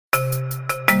Welcome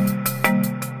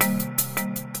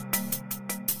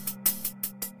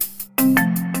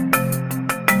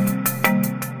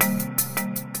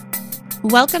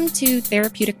to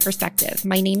Therapeutic Perspective.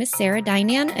 My name is Sarah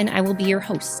Dynan, and I will be your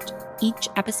host. Each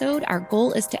episode, our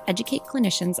goal is to educate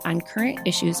clinicians on current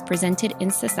issues presented in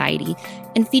society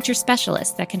and feature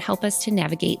specialists that can help us to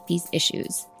navigate these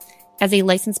issues. As a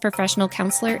licensed professional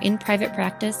counselor in private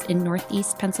practice in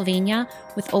Northeast Pennsylvania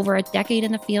with over a decade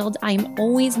in the field, I am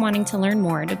always wanting to learn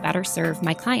more to better serve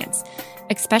my clients.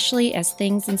 Especially as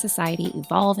things in society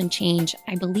evolve and change,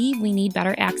 I believe we need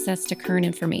better access to current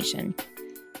information.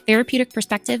 Therapeutic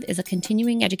Perspective is a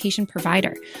continuing education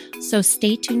provider, so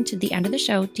stay tuned to the end of the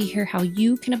show to hear how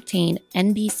you can obtain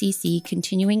NBCC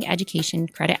continuing education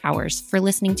credit hours for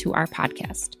listening to our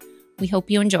podcast. We hope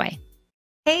you enjoy.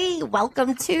 Hey,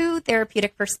 welcome to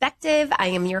Therapeutic Perspective. I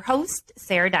am your host,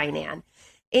 Sarah Dynan.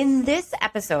 In this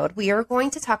episode, we are going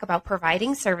to talk about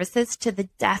providing services to the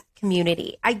deaf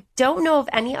community. I don't know of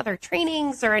any other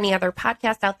trainings or any other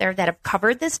podcasts out there that have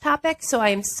covered this topic, so I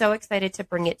am so excited to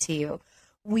bring it to you.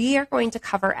 We are going to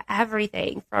cover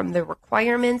everything from the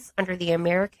requirements under the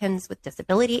Americans with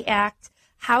Disability Act,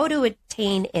 how to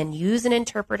obtain and use an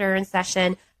interpreter in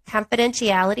session,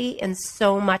 confidentiality, and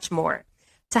so much more.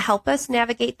 To help us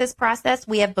navigate this process,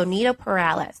 we have Bonito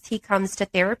Perales. He comes to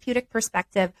Therapeutic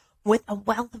Perspective with a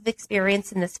wealth of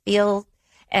experience in this field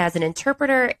as an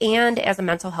interpreter and as a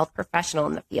mental health professional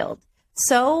in the field.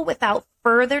 So without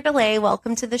further delay,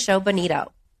 welcome to the show,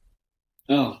 Bonito.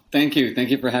 Oh, thank you. Thank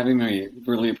you for having me.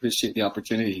 Really appreciate the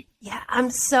opportunity. Yeah, I'm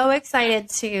so excited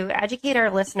to educate our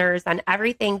listeners on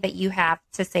everything that you have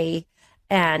to say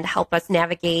and help us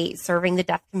navigate serving the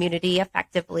deaf community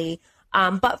effectively.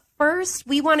 But first,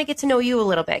 we want to get to know you a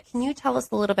little bit. Can you tell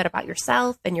us a little bit about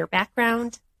yourself and your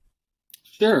background?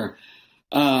 Sure.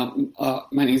 My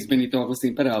name is Benito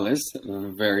Agustin Perales,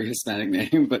 a very Hispanic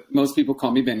name, but most people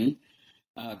call me Benny.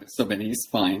 So Benny is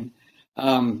fine.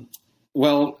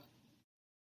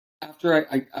 After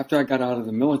I got out of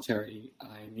the military,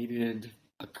 I needed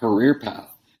a career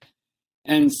path.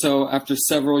 And so after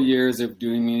several years of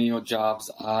doing menial jobs,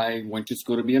 I went to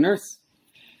school to be a nurse.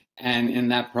 And in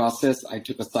that process, I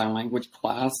took a sign language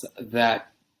class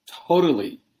that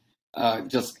totally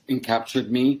just encaptured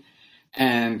me.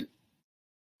 And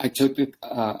I took it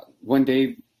one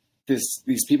day,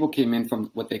 these people came in from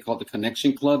what they call the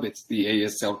Connection Club. It's the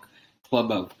ASL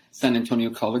club of San Antonio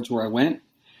College where I went.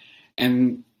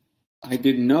 And I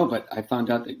didn't know, but I found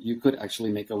out that you could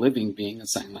actually make a living being a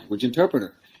sign language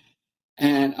interpreter.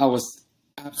 And I was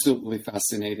absolutely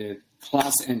fascinated.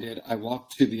 Class ended. I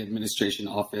walked to the administration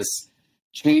office,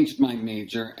 changed my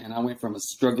major, and I went from a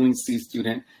struggling C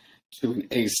student to an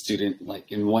A student,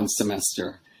 like in one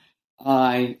semester.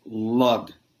 I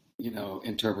loved,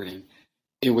 interpreting.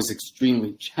 It was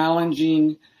extremely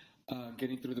challenging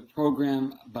getting through the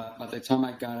program, but by the time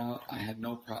I got out, I had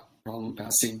no problem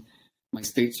passing my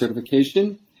state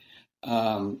certification.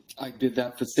 I did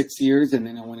that for 6 years, and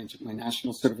then I went into my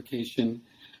national certification,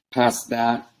 passed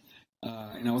that,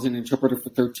 and I was an interpreter for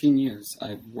 13 years.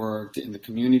 I've worked in the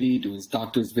community, doing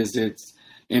doctor's visits,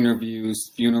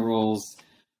 interviews, funerals,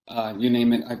 you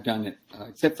name it, I've done it,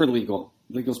 except for legal.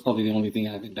 Legal is probably the only thing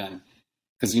I haven't done,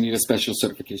 because you need a special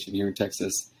certification here in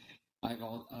Texas.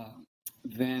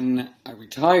 Then I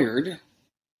retired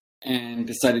and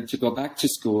decided to go back to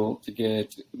school to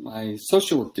get my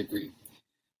social work degree.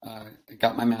 I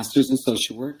got my master's in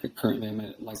social work. Currently, I'm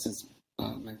a licensed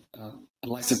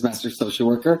master social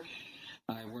worker.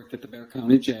 I worked at the Bexar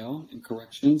County Jail in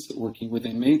corrections, working with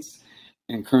inmates,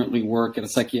 and currently work at a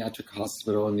psychiatric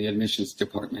hospital in the admissions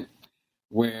department,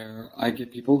 where I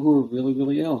get people who are really,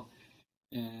 really ill.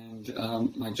 And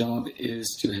my job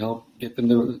is to help get them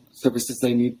the services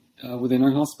they need within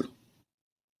our hospital.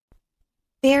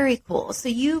 Very cool. So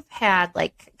you've had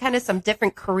kind of some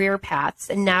different career paths,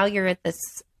 and now you're at this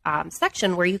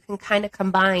section where you can kind of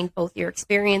combine both your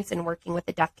experience in working with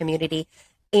the deaf community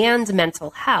and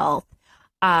mental health.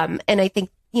 And I think,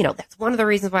 that's one of the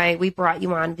reasons why we brought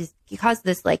you on, because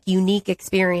this unique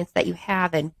experience that you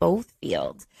have in both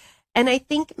fields. And I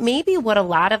think maybe what a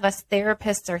lot of us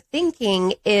therapists are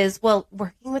thinking is, well,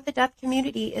 working with the deaf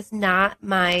community is not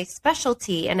my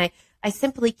specialty, and I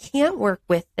simply can't work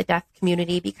with the deaf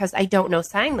community because I don't know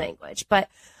sign language. But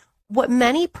what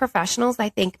many professionals, I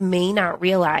think, may not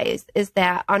realize is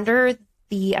that under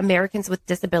the Americans with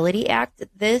Disability Act,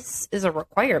 this is a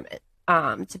requirement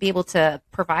to be able to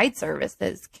provide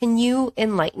services. Can you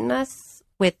enlighten us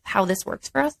with how this works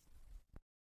for us?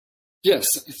 Yes.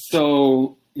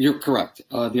 So you're correct.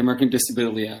 The American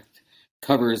Disability Act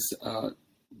covers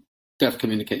deaf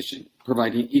communication.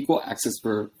 providing equal access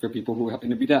for people who happen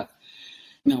to be deaf.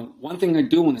 Now, one thing I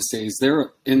do want to say is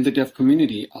there in the deaf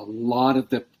community, a lot of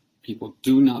the people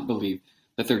do not believe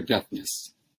that their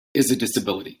deafness is a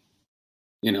disability,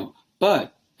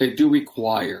 but they do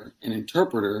require an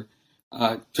interpreter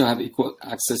to have equal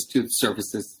access to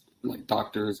services like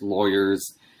doctors, lawyers,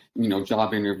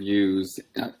 job interviews,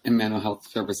 and mental health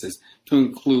services, to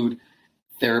include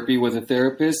therapy with a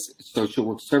therapist, social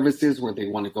work services where they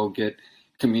want to go get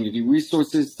community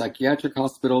resources, psychiatric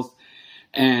hospitals.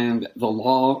 And the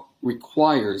law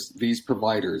requires these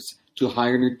providers to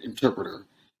hire an interpreter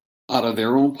out of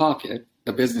their own pocket,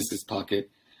 the business's pocket,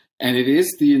 and it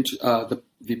is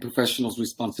the professional's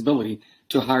responsibility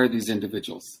to hire these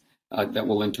individuals that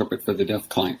will interpret for the deaf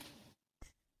client.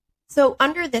 So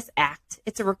under this act,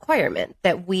 it's a requirement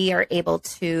that we are able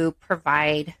to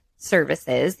provide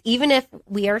services, even if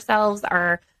we ourselves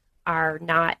are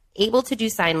not able to do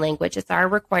sign language. It's our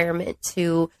requirement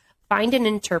to find an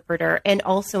interpreter and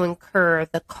also incur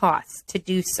the cost to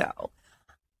do so.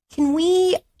 Can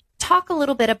we talk a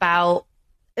little bit about,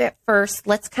 at first,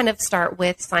 let's kind of start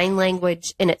with sign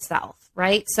language in itself,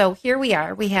 right? So here we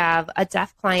are, we have a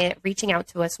deaf client reaching out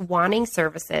to us wanting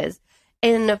services.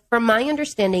 And from my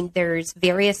understanding, there's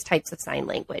various types of sign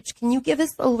language. Can you give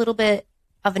us a little bit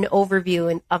of an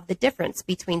overview of the difference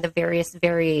between the various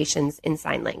variations in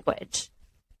sign language?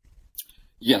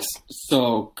 Yes.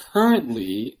 So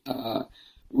currently, I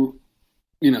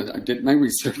did my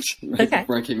research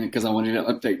before I came in because I wanted to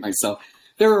update myself.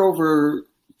 There are over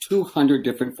 200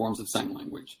 different forms of sign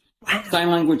language. Wow.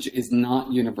 Sign language is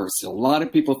not universal. A lot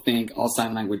of people think all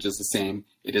sign language is the same.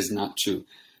 It is not true.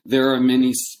 There are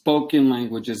many spoken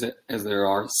languages as there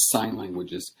are sign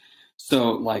languages.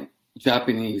 So like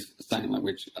Japanese sign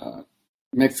language,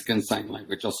 Mexican sign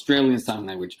language, Australian sign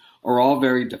language are all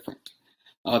very different.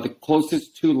 The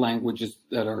closest two languages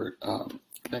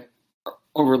that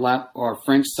overlap are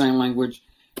French Sign Language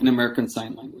and American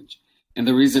Sign Language. And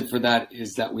the reason for that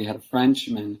is that we had a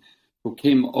Frenchman who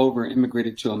came over,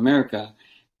 immigrated to America,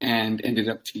 and ended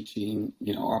up teaching,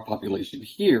 our population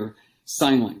here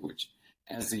sign language.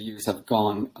 As the years have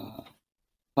gone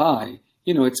by,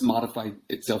 it's modified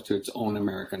itself to its own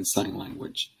American Sign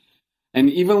Language. And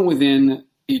even within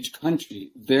each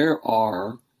country, there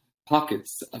are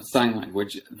pockets of sign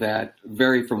language that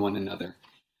vary from one another.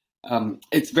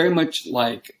 It's very much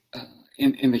like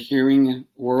in the hearing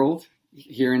world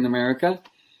here in America,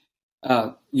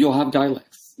 you'll have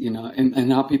dialects,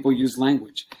 and how people use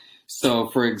language. So,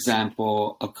 for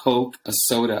example, a Coke, a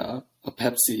soda, a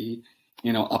Pepsi,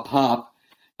 a pop,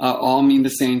 all mean the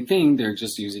same thing. They're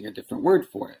just using a different word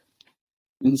for it.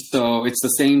 And so it's the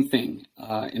same thing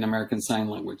in American Sign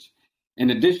Language. In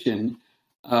addition,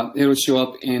 it'll show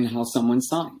up in how someone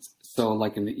signs. So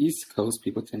like in the East Coast,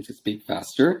 people tend to speak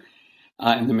faster.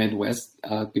 In the Midwest,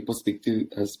 people speak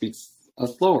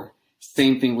slower.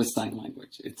 Same thing with sign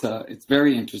language. It's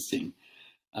very interesting,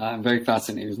 very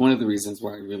fascinating. It's one of the reasons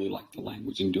why I really like the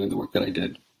language and doing the work that I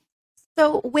did.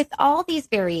 So with all these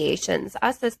variations,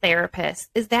 us as therapists,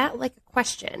 is that like a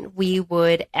question we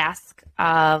would ask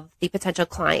of the potential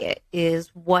client is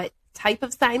what type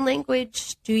of sign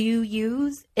language do you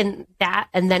use in that?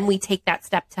 And then we take that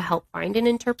step to help find an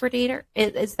interpreter.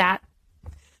 Is that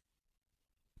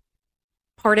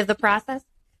part of the process?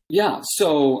 Yeah.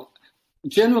 So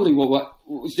generally what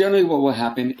will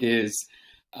happen is,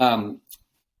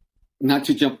 not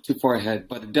to jump too far ahead,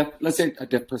 but let's say a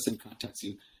deaf person contacts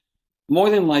you. More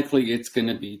than likely, it's going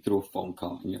to be through a phone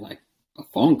call. And you're like, a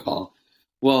phone call?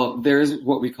 Well, there's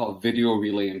what we call video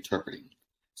relay interpreting.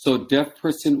 So a deaf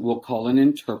person will call an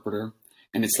interpreter,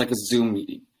 and it's like a Zoom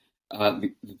meeting.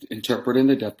 The interpreter and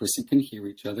the deaf person can hear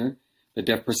each other. The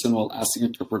deaf person will ask the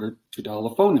interpreter to dial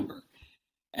a phone number.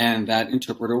 And that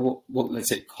interpreter will, let's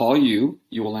say, call you.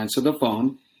 You will answer the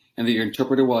phone, and the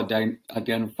interpreter will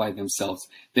identify themselves,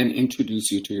 then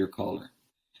introduce you to your caller.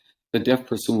 The deaf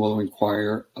person will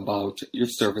inquire about your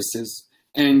services,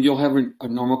 and you'll have a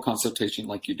normal consultation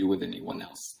like you do with anyone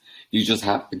else. You just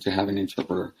happen to have an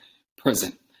interpreter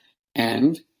present,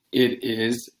 and it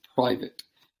is private.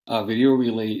 Video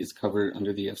relay is covered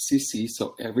under the FCC,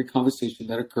 so every conversation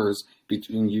that occurs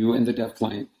between you and the deaf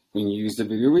client when you use the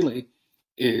video relay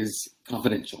is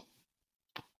confidential.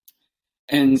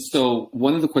 And so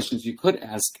one of the questions you could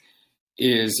ask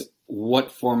is,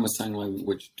 what form of sign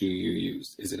language do you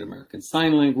use? Is it American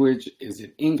Sign Language? Is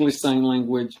it English Sign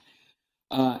Language?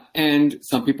 And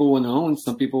some people will know, and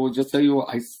some people will just tell you,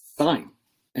 I sign.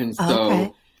 And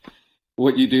so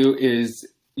what you do is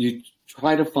you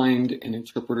try to find an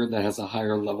interpreter that has a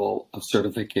higher level of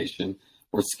certification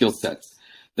or skill sets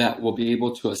that will be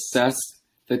able to assess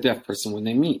the deaf person when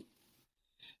they meet.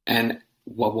 And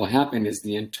what will happen is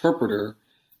the interpreter,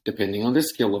 depending on their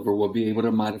skill level, will be able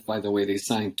to modify the way they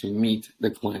sign to meet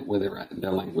the client where they're at in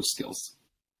their language skills.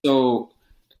 So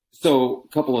a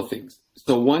couple of things.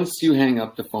 So once you hang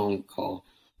up the phone call,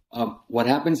 what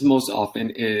happens most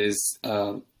often is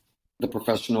the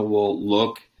professional will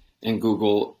look and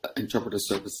Google interpreter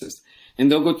services,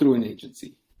 and they'll go through an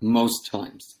agency most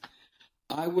times.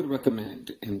 I would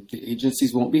recommend, and the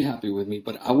agencies won't be happy with me,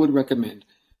 but I would recommend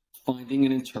finding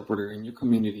an interpreter in your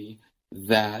community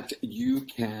that you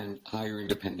can hire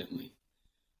independently.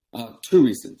 Two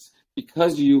reasons.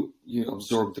 Because you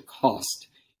absorb the cost.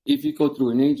 If you go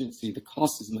through an agency, the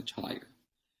cost is much higher.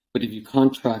 But if you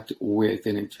contract with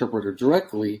an interpreter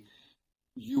directly,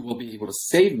 you will be able to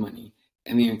save money,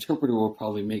 and the interpreter will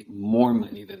probably make more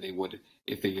money than they would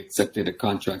if they accepted a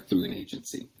contract through an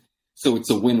agency. So it's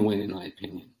a win-win, in my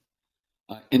opinion.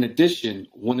 In addition,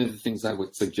 one of the things I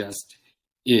would suggest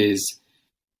is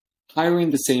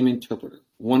hiring the same interpreter,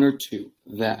 one or two,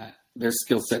 that their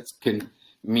skill sets can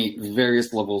meet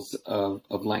various levels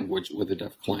of language with a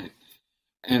deaf client.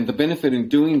 And the benefit in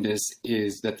doing this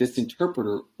is that this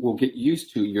interpreter will get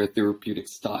used to your therapeutic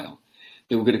style.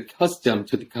 They will get accustomed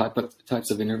to the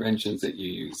types of interventions that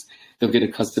you use. They'll get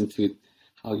accustomed to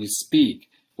how you speak,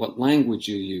 what language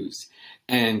you use.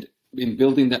 And in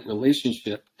building that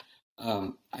relationship,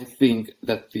 I think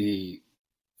that the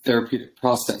therapeutic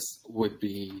process would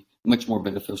be much more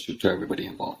beneficial to everybody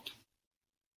involved.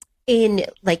 In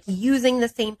like using the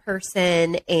same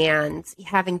person and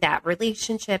having that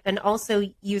relationship, and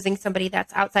also using somebody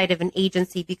that's outside of an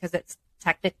agency, because it's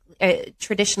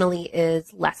traditionally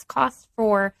is less cost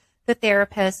for the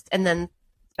therapist, and then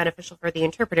beneficial for the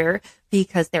interpreter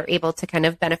because they're able to kind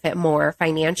of benefit more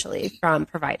financially from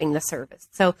providing the service.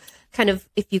 So kind of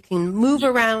if you can move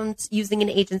around using an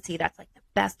agency, that's like the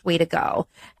best way to go.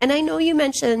 And I know you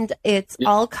mentioned it's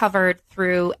all covered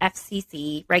through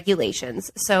FCC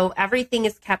regulations. So everything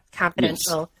is kept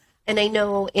confidential. Yes. And I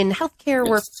know in healthcare,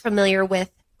 we're familiar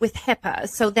with HIPAA.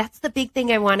 So that's the big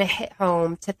thing I want to hit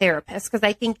home to therapists, because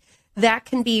I think that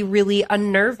can be really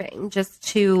unnerving, just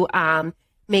to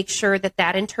make sure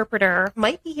that interpreter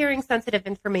might be hearing sensitive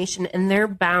information and they're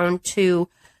bound to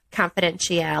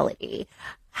confidentiality.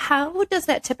 How does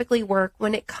that typically work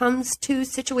when it comes to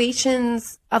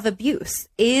situations of abuse?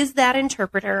 Is that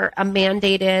interpreter a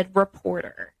mandated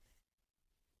reporter?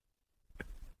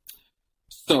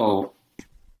 So,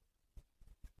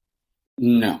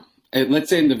 no. Let's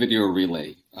say in the video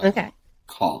relay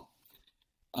call,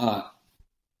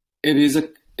 it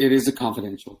is a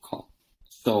confidential call.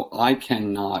 So I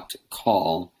cannot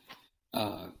call,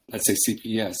 let's say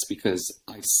CPS, because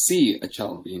I see a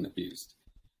child being abused,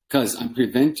 because I'm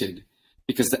prevented,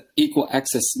 because the equal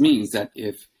access means that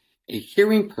if a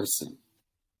hearing person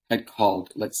had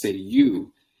called, let's say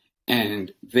you,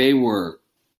 and they were,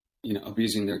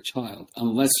 abusing their child,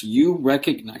 unless you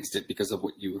recognized it because of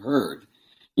what you heard,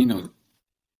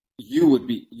 you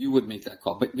would make that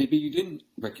call, but maybe you didn't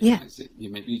recognize it.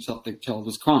 Maybe you thought the child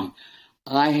was crying.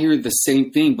 I hear the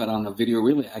same thing, but on a video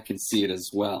relay, I can see it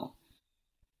as well.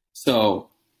 So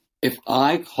if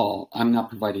I call, I'm not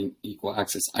providing equal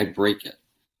access. I break it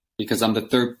because I'm the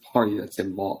third party that's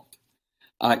involved.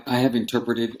 I have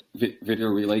interpreted video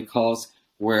relay calls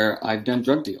where I've done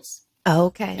drug deals.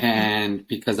 Okay. And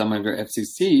because I'm under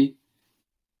FCC,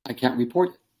 I can't report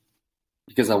it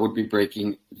because I would be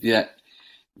breaking that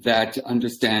to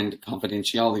understand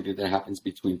confidentiality that happens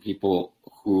between people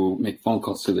who make phone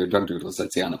calls to their drug dealers,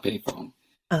 let's say on a payphone.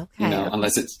 Okay.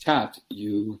 Unless it's tapped,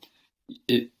 you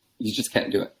just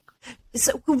can't do it.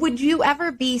 So would you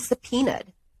ever be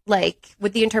subpoenaed? Like,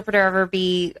 would the interpreter ever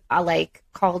be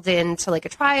called in to a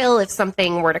trial if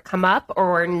something were to come up,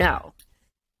 or no?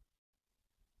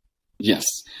 Yes.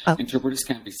 Interpreters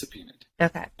can be subpoenaed.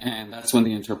 Okay. And that's when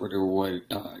the interpreter would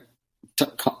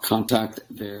contact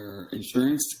their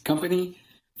insurance company,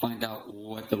 find out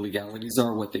what the legalities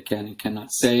are, what they can and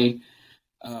cannot say.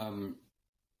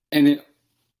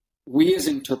 We as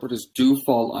interpreters do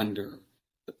fall under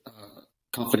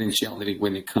confidentiality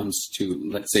when it comes to,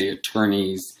 let's say,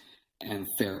 attorneys and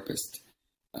therapists.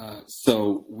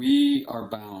 So we are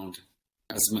bound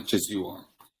as much as you are.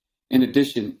 In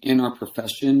addition, in our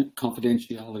profession,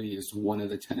 confidentiality is one of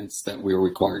the tenets that we're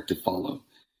required to follow.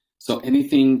 So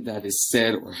anything that is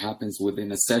said or happens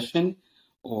within a session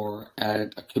or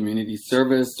at a community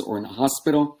service or in a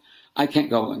hospital, I can't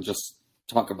go and just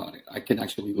talk about it. I can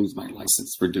actually lose my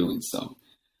license for doing so.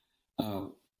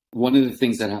 One of the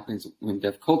things that happens in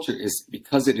deaf culture is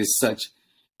because it is such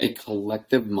a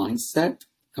collective mindset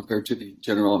compared to the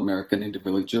general American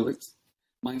individualist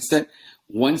mindset.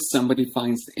 Once somebody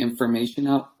finds the information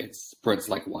out, it spreads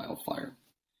like wildfire.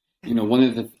 You know, one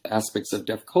of the aspects of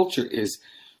deaf culture is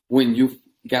when you've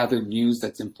gathered news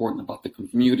that's important about the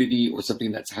community or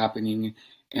something that's happening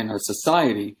in our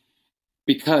society,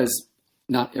 because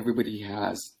not everybody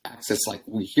has access like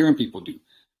we hearing people do.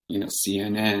 You know,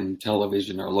 CNN,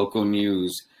 television, our local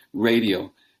news,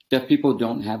 radio. Deaf people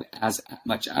don't have as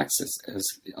much access as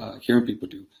hearing people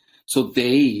do. So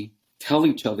they tell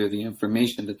each other the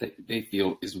information that they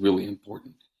feel is really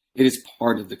important. It is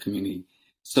part of the community.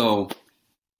 So,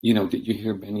 you know, that you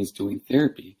hear Benny's doing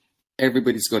therapy,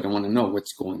 everybody's going to want to know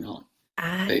what's going on.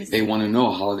 They want to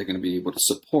know how they're going to be able to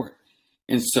support.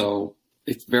 And so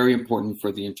it's very important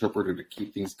for the interpreter to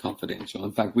keep things confidential.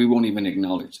 In fact, we won't even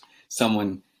acknowledge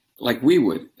someone like we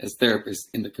would as therapists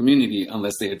in the community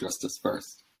unless they addressed us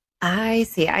first. I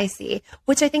see.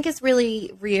 Which I think is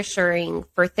really reassuring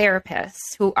for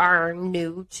therapists who are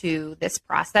new to this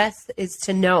process, is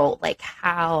to know like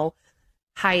how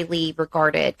highly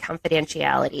regarded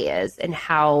confidentiality is and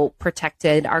how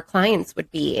protected our clients would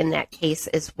be in that case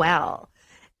as well.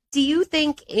 Do you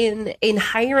think in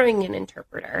hiring an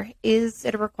interpreter, is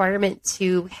it a requirement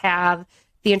to have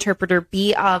the interpreter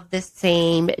be of the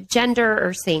same gender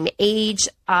or same age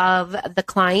of the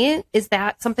client? Is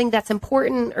that something that's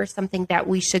important or something that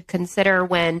we should consider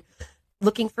when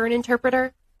looking for an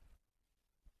interpreter?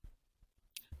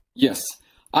 Yes,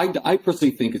 I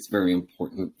personally think it's very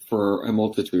important for a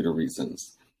multitude of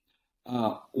reasons.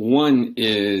 One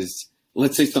is,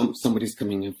 let's say somebody's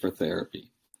coming in for therapy.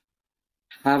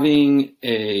 Having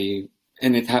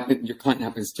your client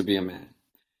happens to be a man,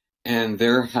 and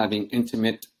they're having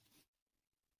intimate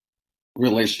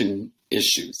relation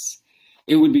issues.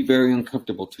 It would be very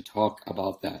uncomfortable to talk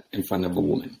about that in front of a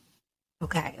woman.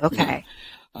 Okay. Yeah.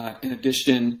 In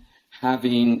addition,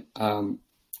 having a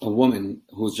woman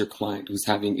who's your client who's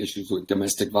having issues with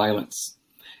domestic violence,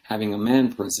 having a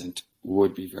man present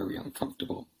would be very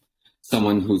uncomfortable.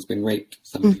 Someone who's been raped,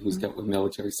 somebody who's dealt with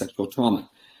military sexual trauma.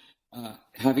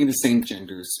 Having the same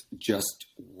genders just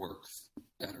works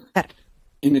better.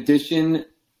 In addition,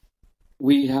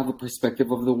 we have a perspective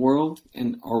of the world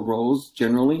and our roles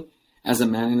generally as a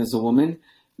man and as a woman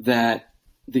that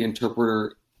the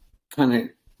interpreter kind of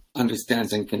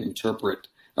understands and can interpret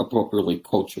appropriately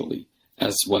culturally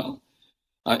as well.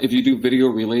 If you do video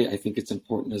relay, I think it's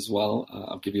important as well.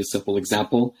 I'll give you a simple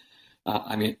example.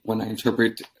 When I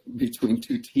interpret between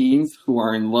two teens who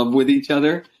are in love with each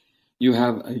other, you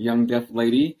have a young deaf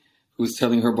lady who's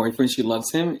telling her boyfriend she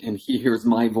loves him, and he hears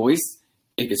my voice.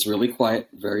 It gets really quiet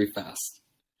very fast.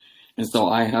 And so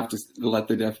I have to let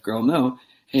the deaf girl know,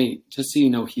 hey, just so you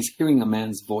know, he's hearing a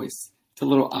man's voice. It's a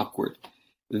little awkward.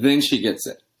 Then she gets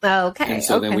it. Okay. And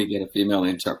so then we get a female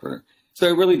interpreter. So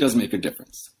it really does make a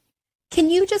difference.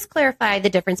 Can you just clarify the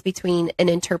difference between an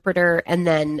interpreter and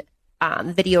then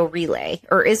video relay?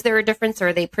 Or is there a difference, or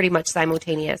are they pretty much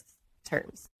simultaneous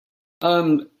terms?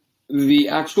 The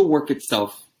actual work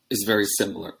itself is very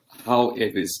similar. How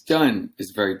it is done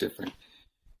is very different.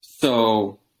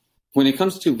 So when it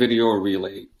comes to video or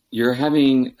relay, you're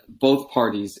having both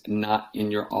parties not in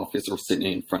your office or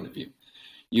sitting in front of you.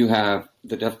 You have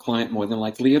the deaf client more than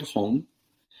likely at home,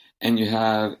 and you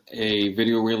have a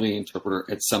video relay interpreter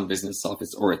at some business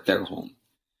office or at their home.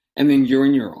 And then you're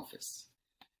in your office.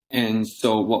 And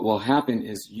so what will happen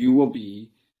is you will be,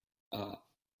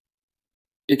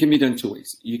 it can be done two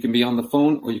ways. You can be on the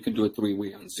phone or you can do it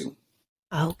 3-way on Zoom.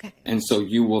 Okay. And so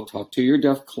you will talk to your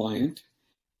deaf client,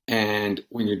 and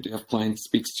when your deaf client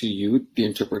speaks to you, the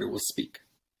interpreter will speak.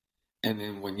 And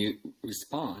then when you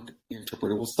respond, the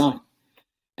interpreter will sign.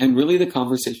 And really the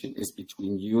conversation is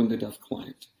between you and the deaf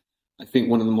client. I think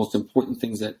one of the most important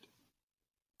things that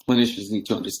clinicians need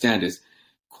to understand is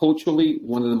culturally,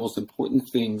 one of the most important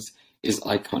things is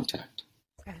eye contact.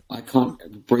 Okay.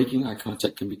 Breaking eye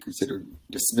contact can be considered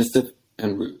dismissive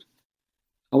and rude.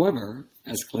 However,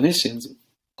 as clinicians,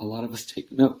 a lot of us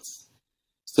take notes.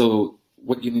 So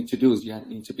what you need to do is you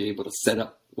need to be able to set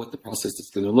up what the process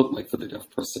is going to look like for the deaf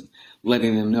person,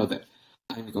 letting them know that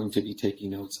I'm going to be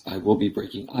taking notes, I will be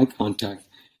breaking eye contact,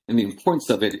 and the importance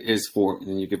of it is and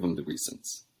then you give them the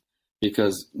reasons.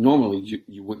 Because normally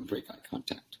you wouldn't break eye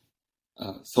contact.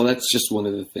 So that's just one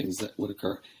of the things that would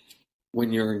occur.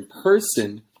 When you're in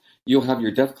person, you'll have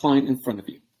your deaf client in front of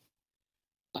you.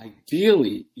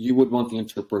 Ideally, you would want the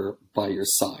interpreter by your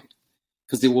side,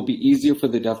 because it will be easier for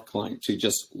the deaf client to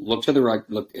just look to the right,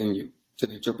 look in you, to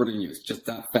the interpreter in you. It's just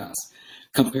that fast,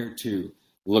 compared to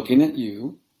looking at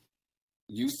you,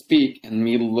 you speak, and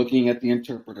me looking at the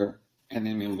interpreter, and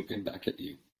then me looking back at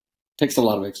you. It takes a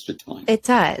lot of extra time. It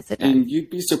does. And you'd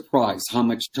be surprised how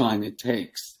much time it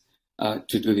takes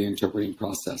to do the interpreting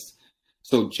process.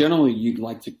 So generally, you'd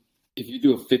like to, if you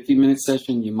do a 50-minute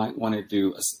session, you might want to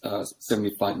do a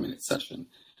 75-minute session,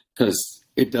 because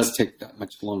it does take that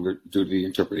much longer due to the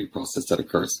interpreting process that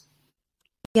occurs.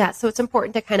 Yeah, so it's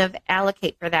important to kind of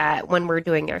allocate for that when we're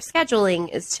doing our scheduling,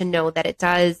 is to know that it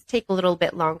does take a little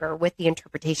bit longer with the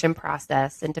interpretation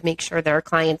process, and to make sure that our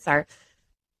clients are,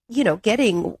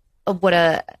 getting what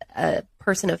a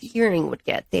person of hearing would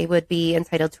get. They would be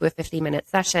entitled to a 50-minute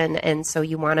session, and so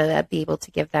you want to be able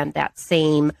to give them that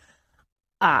same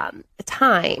time.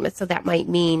 So that might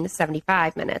mean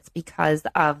 75 minutes because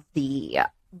of the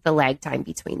lag time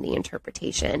between the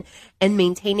interpretation. And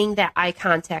maintaining that eye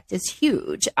contact is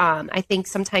huge. I think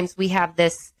sometimes we have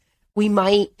this,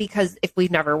 because if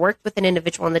we've never worked with an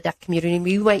individual in the deaf community,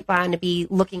 we might want to be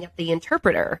looking at the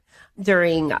interpreter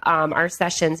during our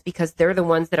sessions, because they're the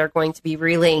ones that are going to be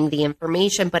relaying the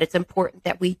information. But it's important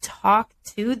that we talk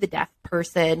to the deaf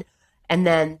person, and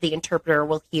then the interpreter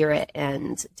will hear it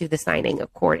and do the signing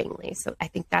accordingly. So I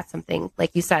think that's something,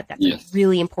 like you said, that's a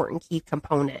really important key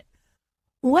component.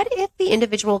 What if the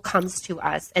individual comes to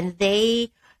us and they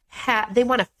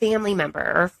want a family member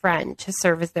or a friend to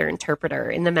serve as their interpreter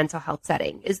in the mental health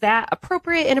setting? Is that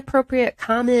appropriate, inappropriate,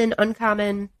 common,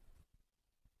 uncommon?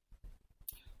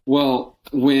 Well,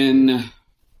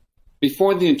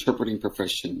 before the interpreting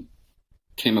profession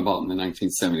came about in the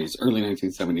 1970s, early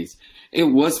 1970s, it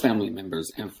was family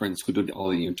members and friends who did all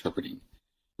the interpreting.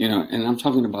 And I'm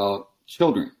talking about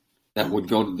children that would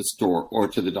go to the store or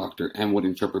to the doctor and would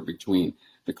interpret between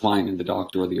the client and the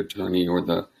doctor, or the attorney, or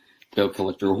the bill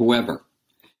collector, or whoever.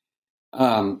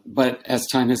 But as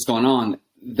time has gone on,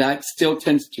 that still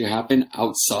tends to happen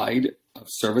outside of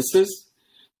services,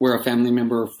 where a family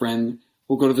member or friend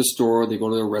will go to the store, they go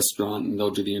to the restaurant, and they'll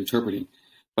do the interpreting.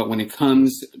 But when it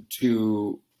comes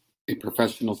to a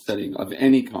professional setting of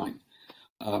any kind,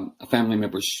 a family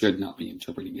member should not be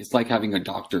interpreting. It's like having a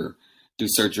doctor do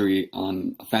surgery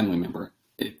on a family member.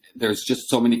 There's just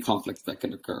so many conflicts that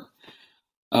can occur.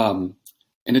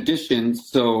 In addition,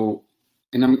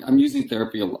 and I'm using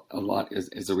therapy a lot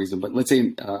as a reason, but let's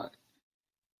say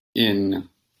in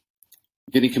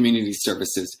getting community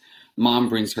services, mom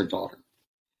brings her daughter,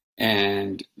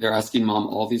 and they're asking mom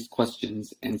all these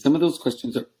questions, and some of those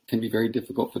questions can be very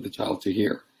difficult for the child to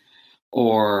hear,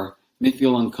 or may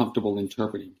feel uncomfortable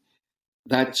interpreting.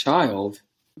 That child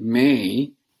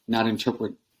may not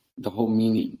interpret the whole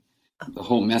meaning, the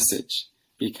whole message,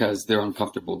 because they're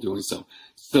uncomfortable doing so.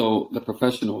 So the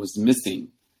professional is missing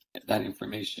that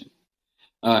information.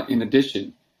 In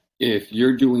addition, if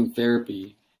you're doing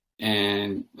therapy,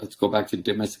 and let's go back to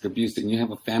domestic abuse, and you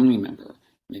have a family member,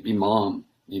 maybe mom,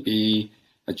 maybe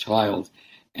a child,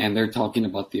 and they're talking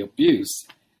about the abuse,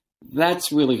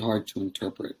 that's really hard to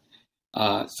interpret.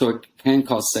 So it can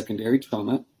cause secondary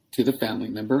trauma to the family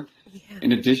member. Yeah.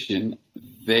 In addition,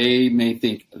 they may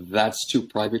think that's too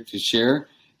private to share,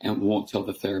 and won't tell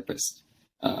the therapist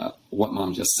what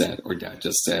mom just said, or dad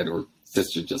just said, or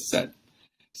sister just said.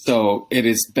 So it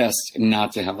is best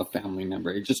not to have a family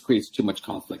member. It just creates too much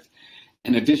conflict.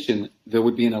 In addition, there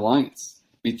would be an alliance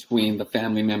between the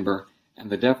family member and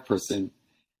the deaf person,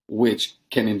 which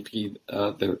can impede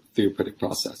the therapeutic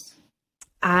process.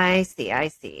 I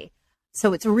see.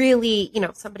 So it's really,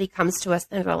 somebody comes to us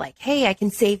and they're like, hey, I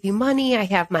can save you money. I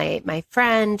have my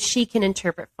friend. She can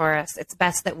interpret for us. It's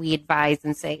best that we advise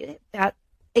and say that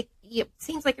it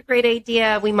seems like a great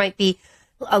idea. We might be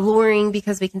alluring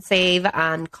because we can save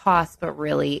on costs, but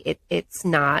really it's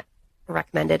not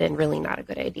recommended, and really not a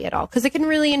good idea at all, because it can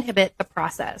really inhibit the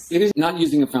process. It is not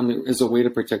using a family as a way to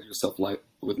protect yourself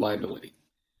with liability.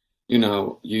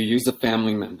 You use a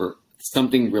family member,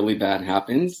 something really bad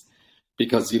happens,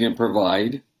 because you didn't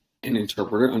provide an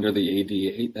interpreter under the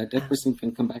ADA, that deaf person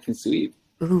can come back and sue you.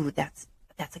 Ooh, that's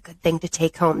a good thing to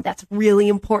take home. That's really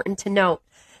important to note.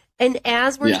 And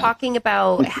as we're talking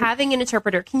about having an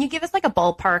interpreter, can you give us like a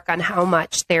ballpark on how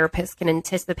much therapists can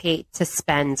anticipate to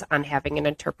spend on having an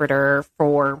interpreter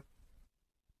per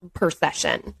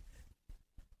session?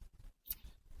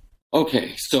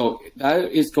 Okay, so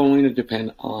that is going to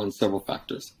depend on several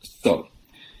factors. So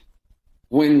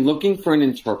when looking for an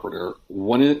interpreter,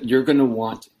 you're going to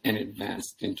want an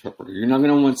advanced interpreter. You're not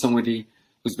going to want somebody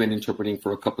who's been interpreting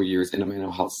for a couple of years in a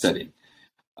mental health setting,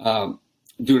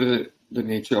 due to the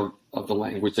nature of the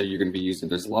language that you're going to be using.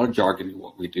 There's a lot of jargon in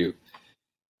what we do.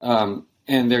 And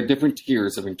there are different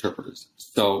tiers of interpreters.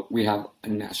 So we have a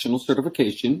national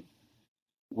certification.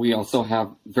 We also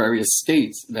have various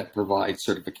states that provide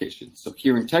certification. So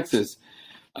here in Texas,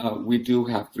 we do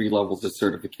have 3 levels of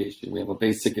certification. We have a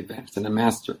basic, advanced, and a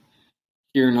master.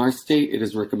 Here in our state, it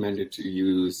is recommended to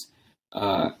use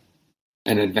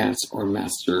an advanced or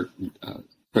master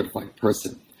certified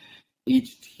person.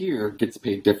 Each tier gets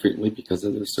paid differently because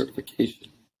of their certification,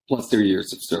 plus their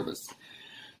years of service.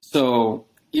 So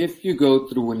if you go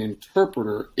through an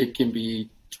interpreter, it can be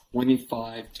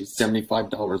 $25 to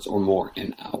 $75 or more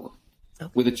an hour,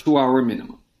 with a 2-hour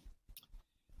minimum.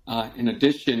 In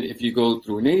addition, if you go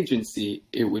through an agency,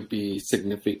 it would be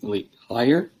significantly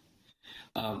higher.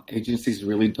 Agencies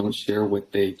really don't share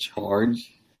what they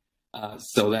charge.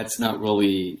 So that's not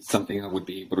really something I would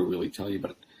be able to really tell you.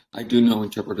 But I do know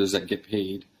interpreters that get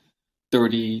paid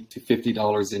 $30 to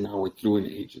 $50 an hour through an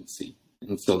agency.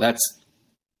 And so that's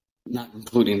not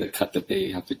including the cut that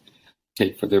they have to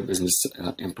take for their business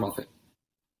and profit.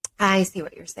 I see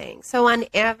what you're saying. So on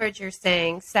average, you're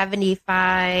saying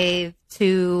 75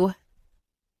 to,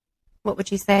 what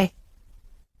would you say?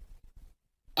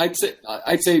 I'd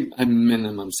say a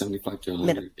minimum 75 to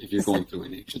 100 if you're going through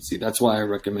an agency. That's why I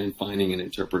recommend finding an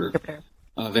interpreter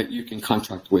that you can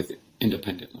contract with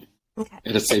independently. Okay.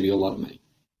 It'll save you a lot of money.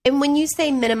 And when you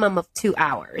say minimum of 2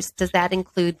 hours, does that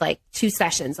include like 2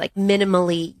 sessions? Like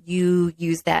minimally you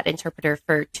use that interpreter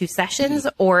for 2 sessions,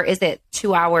 or is it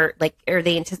 2 hour, like are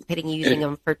they anticipating using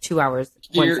them for 2 hours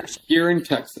one session? Here in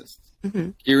Texas, so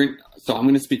I'm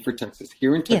going to speak for Texas.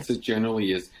 Here in Texas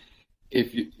generally is,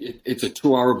 it's a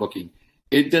 2-hour booking.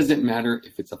 It doesn't matter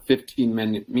if it's a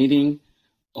 15-minute meeting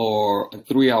or a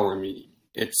 3-hour meeting.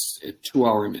 It's a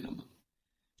 2-hour minimum.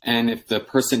 And if the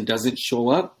person doesn't show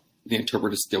up, the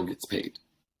interpreter still gets paid.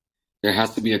 There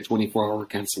has to be a 24-hour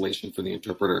cancellation for the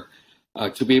interpreter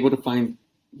to be able to find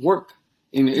work.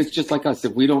 And it's just like us.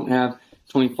 If we don't have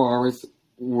 24 hours,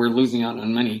 we're losing out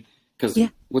on money because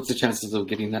what's the chances of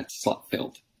getting that slot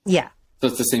filled? Yeah. So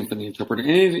it's the same for the interpreter.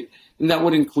 And that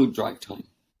would include drive time.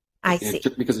 I see.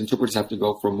 Because interpreters have to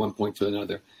go from one point to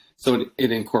another. So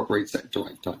it incorporates that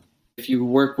drive time. If you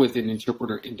work with an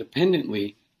interpreter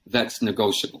independently, that's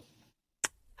negotiable.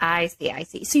 I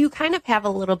see. So you kind of have a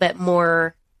little bit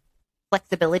more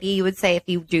flexibility, you would say, if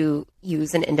you do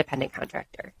use an independent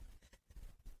contractor.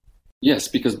 Yes,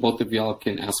 because both of y'all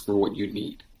can ask for what you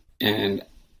need and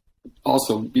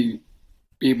also be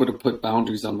able to put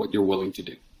boundaries on what you're willing to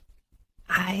do.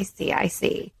 I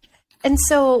see. And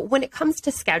so when it comes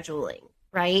to scheduling,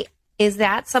 right, is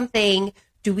that something,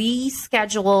 do we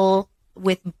schedule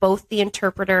with both the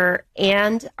interpreter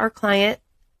and our client?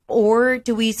 Or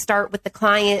do we start with the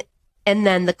client and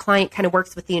then the client kind of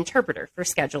works with the interpreter for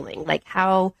scheduling? Like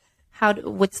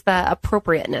what's the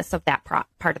appropriateness of that part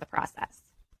of the process?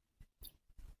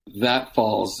 That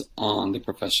falls on the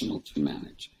professional to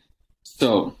manage.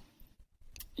 So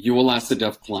you will ask the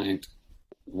deaf client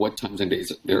what times and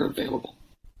days they're available.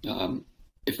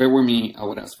 If it were me, I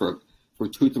would ask for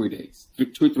 2-3 days,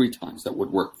 2-3 times that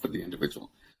would work for the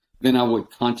individual. Then I would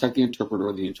contact the interpreter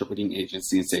or the interpreting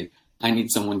agency and say, I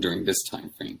need someone during this time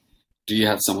frame. Do you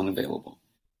have someone available?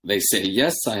 They say,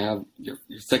 yes, I have your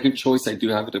second choice. I do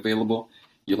have it available.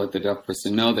 You let the deaf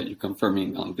person know that you're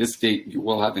confirming on this date, you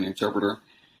will have an interpreter,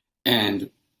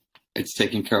 and it's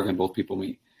taken care of and both people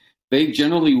meet. They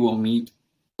generally will meet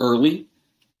early,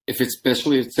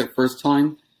 especially if it's their first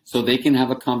time, so they can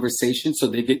have a conversation so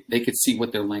they could see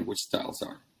what their language styles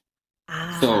are.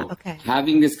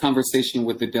 Having this conversation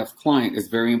with the deaf client is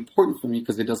very important for me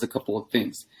because it does a couple of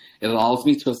things. It allows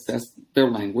me to assess their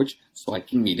language so I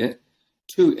can meet it.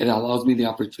 2, it allows me the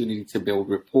opportunity to build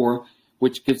rapport,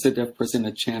 which gives the deaf person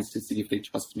a chance to see if they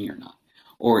trust me or not,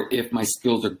 or if my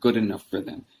skills are good enough for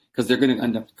them, because they're going to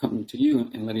end up coming to you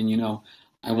and letting you know,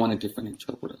 I want a different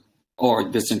interpreter, or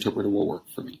this interpreter will work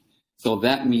for me. So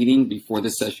that meeting before the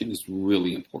session is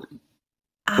really important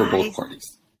for both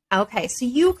parties. Okay, so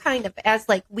you kind of, as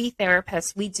like we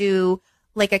therapists, we do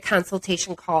like a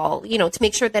consultation call, to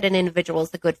make sure that an individual is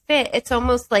a good fit. It's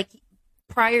almost like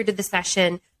prior to the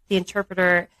session, the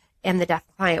interpreter and the deaf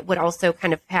client would also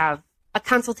kind of have a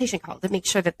consultation call to make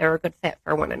sure that they're a good fit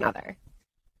for one another.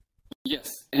 Yes,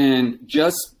 and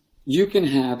you can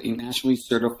have a nationally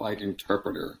certified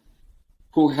interpreter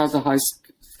who has a high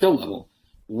skill level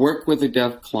work with a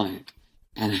deaf client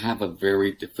and have a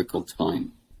very difficult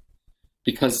time,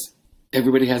 because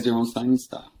everybody has their own signing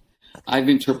style. I've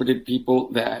interpreted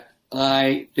people that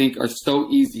I think are so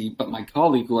easy, but my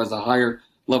colleague who has a higher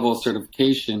level of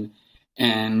certification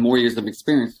and more years of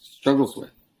experience struggles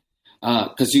with.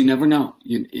 Because you never know.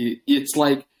 It's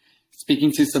like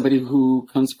speaking to somebody who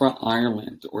comes from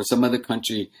Ireland or some other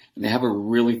country and they have a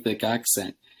really thick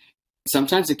accent.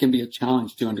 Sometimes it can be a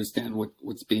challenge to understand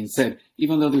what's being said,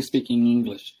 even though they're speaking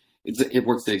English. It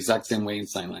works the exact same way in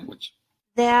sign language.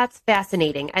 That's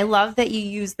fascinating. I love that you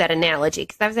use that analogy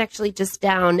because I was actually just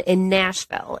down in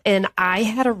Nashville and I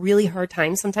had a really hard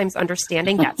time sometimes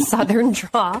understanding that Southern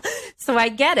drawl. So I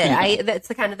get it. That's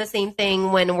kind of the same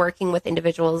thing when working with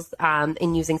individuals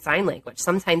in using sign language.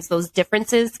 Sometimes those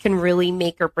differences can really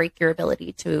make or break your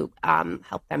ability to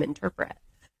help them interpret.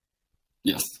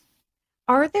 Yes.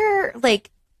 Are there,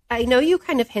 like, I know you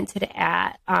kind of hinted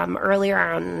at earlier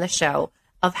on in the show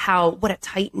of what a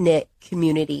tight-knit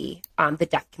community the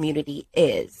deaf community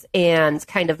is, and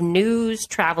kind of news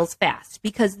travels fast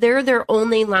because they're their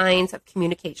only lines of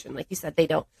communication. Like you said, they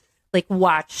don't like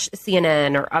watch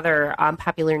CNN or other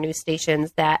popular news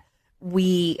stations that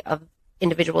we of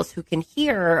individuals who can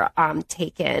hear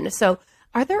take in. So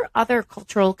are there other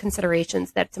cultural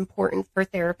considerations that's important for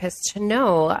therapists to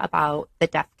know about the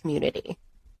deaf community?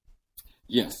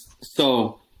 Yes.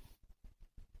 So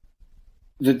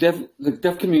the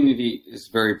deaf community is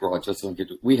very broad. Just like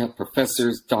we have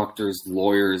professors, doctors,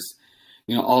 lawyers,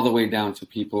 all the way down to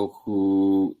people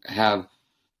who have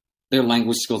their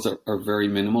language skills are very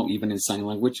minimal, even in sign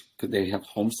language, because they have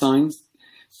home signs.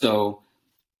 So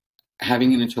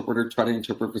having an interpreter try to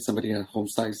interpret for somebody at home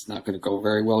signs is not going to go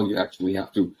very well. You actually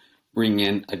have to bring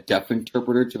in a deaf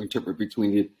interpreter to interpret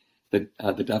between the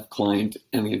deaf client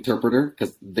and the interpreter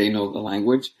because they know the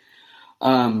language.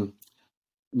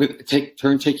 But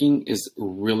turn taking is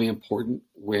really important.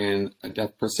 When a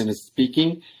deaf person is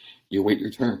speaking, you wait your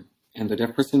turn. And the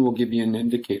deaf person will give you an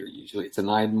indicator. Usually it's an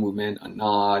eye movement, a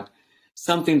nod,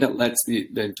 something that lets the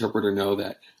interpreter know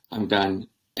that I'm done.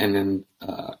 And then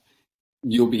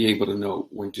you'll be able to know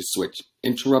when to switch.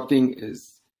 Interrupting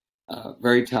is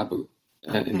very taboo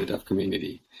in the deaf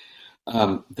community.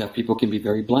 Deaf people can be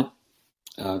very blunt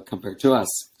compared to us.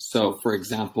 So, for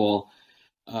example,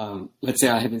 let's say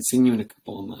I haven't seen you in a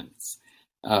couple of months,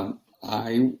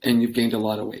 and you've gained a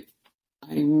lot of weight.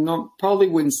 I probably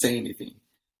wouldn't say anything.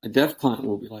 A deaf client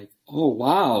will be like, "Oh,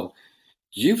 wow,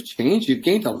 you've changed. You've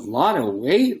gained a lot of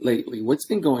weight lately. What's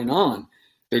been going on?"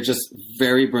 They're just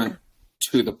very blunt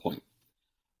to the point.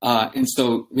 And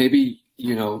so maybe,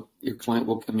 your client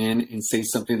will come in and say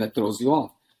something that throws you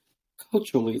off.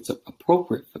 Culturally, it's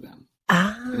appropriate for them.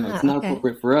 It's not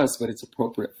appropriate for us, but it's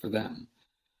appropriate for them.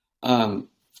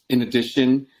 In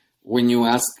addition, when you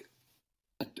ask,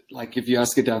 like if you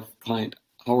ask a deaf client,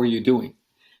 how are you doing?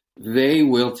 They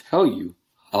will tell you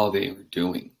how they are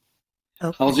doing.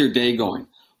 Okay. How's your day going?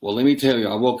 Well, let me tell you,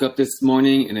 I woke up this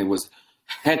morning and it was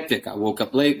hectic. I woke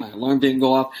up late. My alarm didn't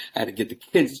go off. I had to get the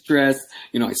kids dressed.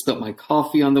 I spilled my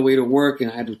coffee on the way to work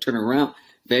and I had to turn around.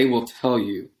 They will tell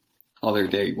you how their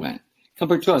day went.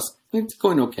 Compared to us, it's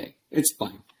going okay. It's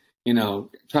fine.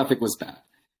 Traffic was bad.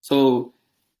 So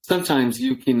sometimes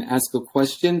you can ask a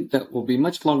question that will be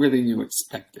much longer than you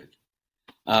expected.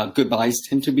 Goodbyes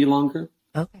tend to be longer.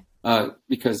 Okay.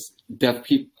 Because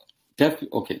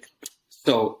okay.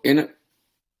 So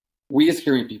we as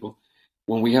hearing people,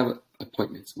 when we have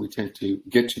appointments, we tend to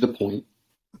get to the point,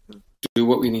 do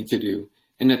what we need to do,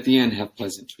 and at the end have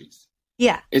pleasantries.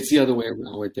 Yeah. It's the other way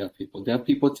around with deaf people. Deaf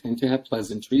people tend to have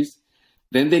pleasantries,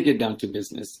 then they get down to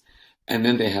business, and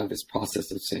then they have this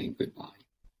process of saying goodbye.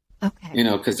 Okay.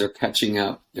 Because they're catching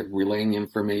up, they're relaying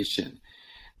information.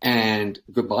 And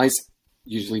goodbyes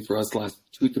usually for us last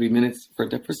 2-3 minutes. For a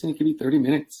deaf person, it could be 30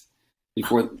 minutes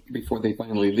before they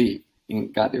finally leave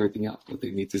and got everything out what they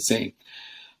need to say.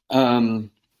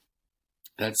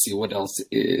 Let's see what else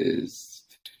is.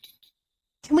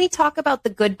 Can we talk about the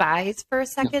goodbyes for a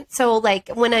second? Yeah. So like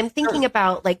when I'm thinking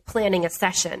about like planning a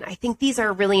session, I think these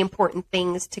are really important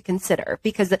things to consider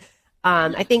because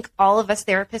I think all of us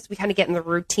therapists, we kind of get in the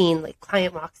routine, like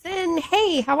client walks in,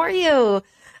 hey, how are you?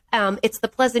 It's the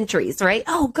pleasantries, right?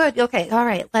 Oh, good. Okay. All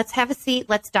right. Let's have a seat.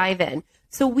 Let's dive in.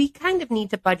 So we kind of need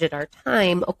to budget our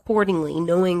time accordingly,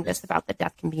 knowing this about the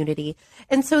deaf community.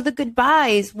 And so the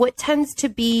goodbyes, what tends to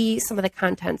be some of the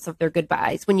contents of their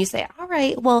goodbyes when you say, all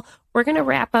right, well, we're going to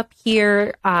wrap up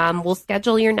here. We'll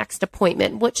schedule your next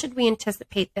appointment. What should we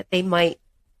anticipate that they might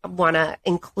want to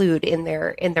include in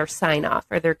their sign off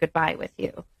or their goodbye with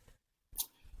you?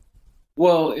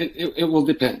 Well, it will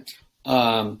depend.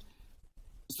 So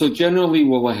generally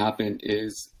what will happen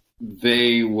is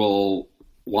they will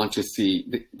want to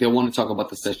see, they'll want to talk about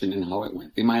the session and how it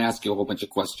went. They might ask you a whole bunch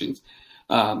of questions.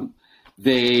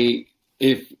 If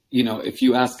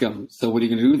you ask them, so what are you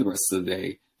going to do the rest of the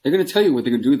day? They're going to tell you what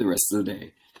they're going to do the rest of the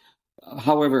day.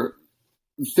 However,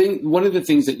 one of the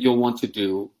things that you'll want to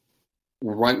do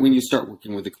right when you start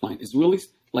working with a client is really,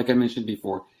 like I mentioned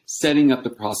before, setting up the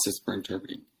process for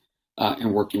interpreting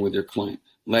and working with your client,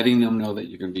 letting them know that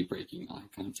you're going to be breaking eye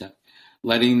contact.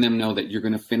 letting them know that you're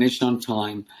going to finish on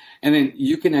time. And then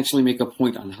you can actually make a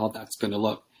point on how that's going to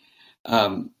look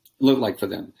like for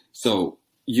them. So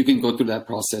you can go through that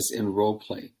process and role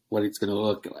play what it's going to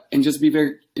look like, and just be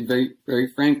very, very, very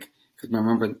frank. Because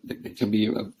remember, it can be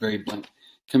a very blunt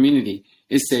community.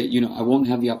 Is say, I won't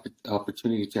have the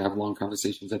opportunity to have long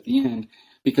conversations at the end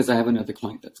because I have another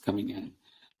client that's coming in.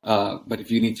 But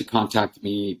if you need to contact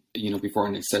me, before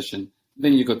our next session,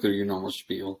 then you go through your normal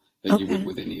spiel that you would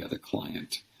with any other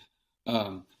client.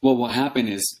 Well, what will happen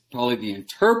is probably the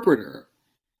interpreter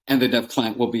and the deaf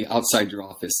client will be outside your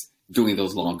office doing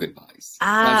those long goodbyes.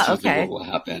 That's usually what will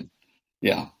happen.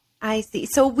 Yeah. I see.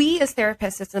 So we as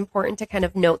therapists, it's important to kind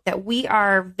of note that we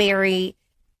are very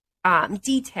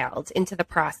detailed into the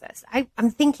process.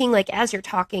 I'm thinking, like, as you're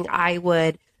talking, I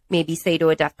would maybe say to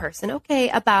a deaf person, okay,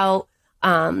 about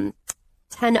 10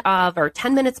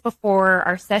 minutes before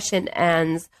our session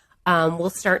ends,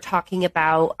 we'll start talking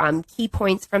about key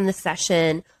points from the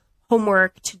session,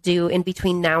 homework to do in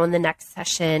between now and the next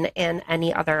session, and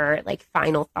any other like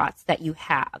final thoughts that you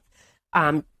have.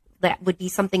 That would be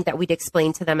something that we'd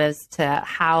explain to them as to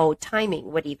how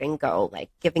timing would even go, like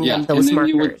giving them those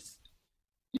markers.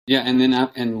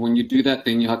 And when you do that,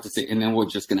 then you have to say, and then we're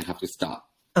just going to have to stop.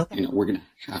 Okay. We're going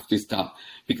to have to stop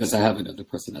because I have another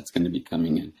person that's going to be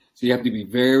coming in. So you have to be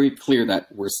very clear that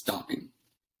we're stopping.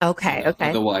 Okay.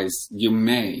 Otherwise, you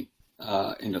may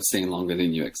end up staying longer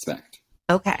than you expect.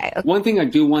 Okay. One thing I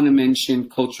do want to mention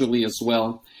culturally as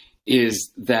well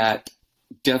is that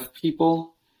deaf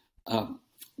people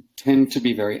tend to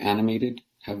be very animated,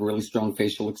 have really strong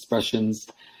facial expressions,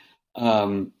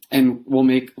 and will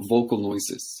make vocal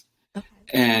noises. Okay.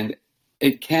 And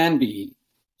it can be,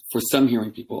 for some hearing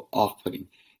people, off-putting,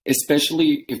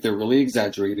 especially if they're really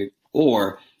exaggerated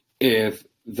or if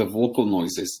the vocal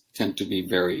noises tend to be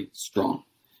very strong.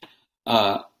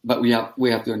 But we have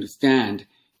to understand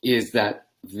is that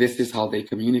this is how they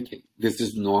communicate. This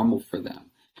is normal for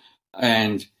them.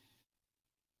 And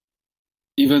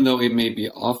even though it may be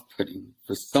off-putting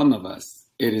for some of us,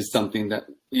 it is something that,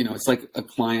 it's like a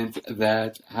client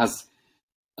that has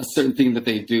a certain thing that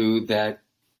they do that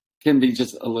can be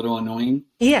just a little annoying.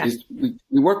 Yeah. We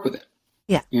work with it.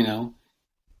 Yeah.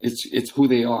 It's who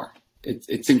they are.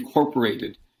 It's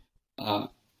incorporated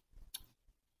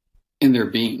in their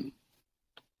being.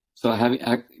 So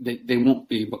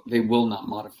they will not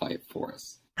modify it for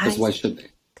us. Because why should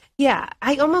they? Yeah.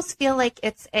 I almost feel like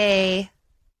it's a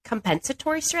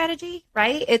compensatory strategy,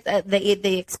 right? It's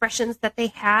the expressions that they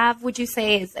have, would you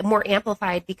say, is more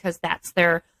amplified because that's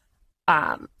their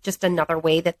just another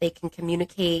way that they can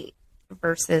communicate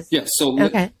versus let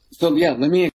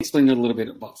me explain a little bit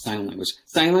about sign language.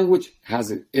 Sign language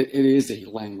it is a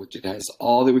language. It has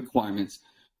all the requirements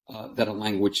that a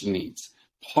language needs.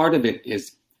 Part of it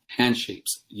is hand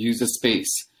shapes, use of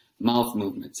space, mouth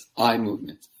movements, eye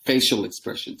movements, facial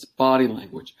expressions, body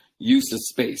language, use of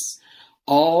space.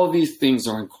 All of these things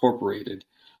are incorporated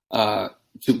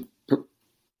to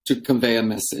convey a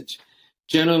message.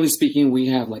 Generally speaking, we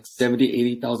have like 70,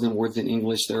 80,000 words in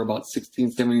English. There are about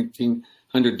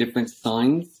 1,700 different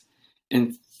signs.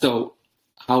 And so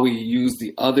how we use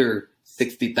the other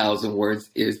 60,000 words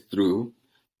is through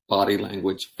body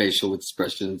language, facial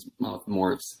expressions, mouth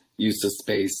morphs, use of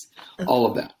space, all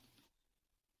of that.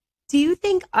 Do you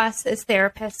think us as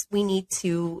therapists, we need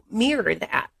to mirror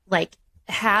that? Like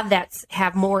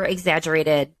have more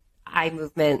exaggerated eye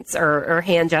movements or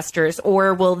hand gestures,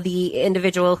 or will the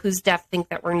individual who's deaf think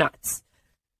that we're nuts?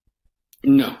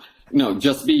 No,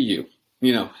 just be you.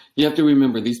 You have to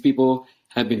remember these people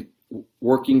have been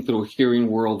working through hearing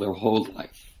world their whole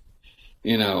life.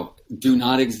 Do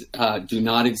not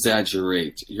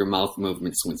exaggerate your mouth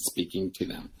movements when speaking to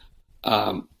them.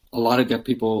 A lot of deaf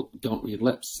people don't read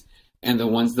lips, and the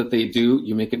ones that they do,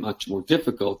 you make it much more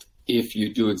difficult if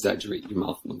you do exaggerate your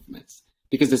mouth movements.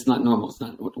 Because it's not normal. It's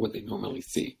not what they normally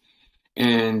see.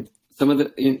 And some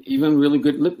of even really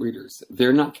good lip readers,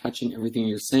 they're not catching everything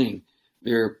you're saying.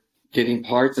 They're getting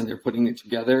parts and they're putting it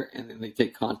together, and then they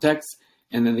take context,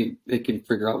 and then they can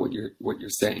figure out what you're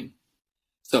saying.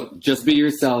 So just be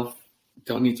yourself.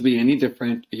 Don't need to be any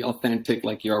different. Be authentic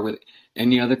like you are with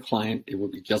any other client. It will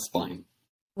be just fine.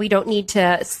 We don't need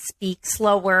to speak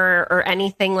slower or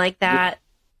anything like that.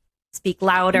 Speak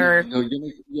louder. No,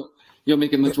 you'll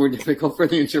make it much more difficult for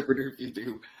the interpreter if you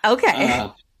do. Okay.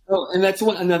 And that's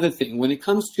another thing. When it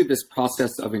comes to this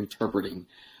process of interpreting,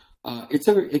 it's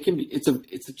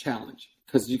a challenge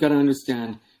because you got to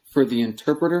understand for the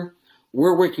interpreter,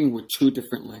 we're working with two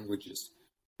different languages.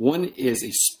 One is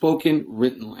a spoken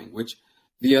written language.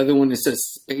 The other one is a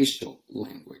spatial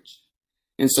language.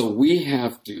 And so we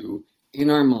have to, in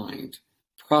our mind,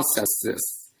 process this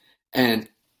and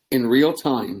in real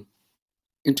time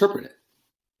interpret it.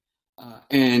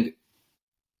 And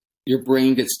your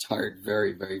brain gets tired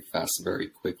very, very fast, very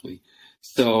quickly.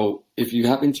 So if you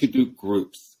happen to do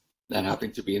groups that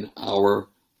happen to be an hour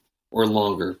or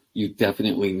longer, you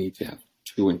definitely need to have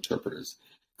two interpreters.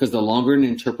 Because the longer an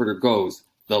interpreter goes,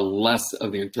 the less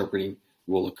of the interpreting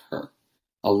will occur.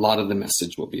 A lot of the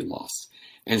message will be lost.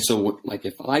 And so, like,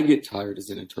 if I get tired as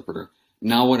an interpreter,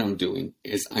 now what I'm doing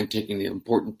is I'm taking the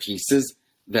important pieces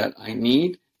that I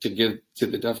need to give to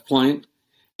the deaf client,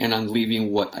 and I'm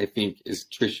leaving what I think is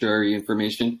tertiary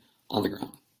information on the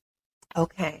ground.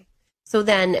 Okay. So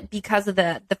then, because of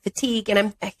the fatigue, and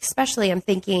I'm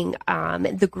thinking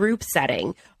the group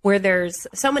setting where there's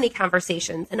so many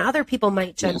conversations, and other people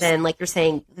might jump in, like you're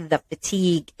saying, the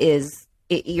fatigue is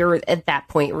you're at that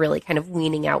point really kind of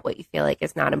weaning out what you feel like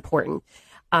is not important,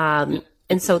 and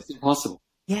so it's impossible.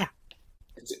 Yeah,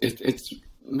 it's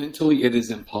mentally it is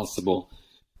impossible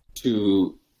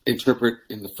to interpret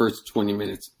in the first 20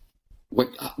 minutes what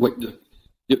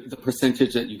the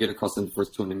percentage that you get across in the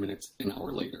first 20 minutes an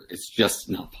hour later. It's just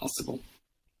not possible.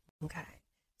 Okay.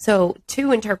 So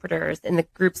 2 interpreters in the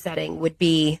group setting would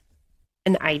be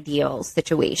an ideal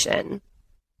situation.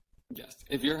 Yes.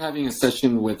 If you're having a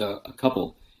session with a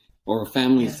couple or a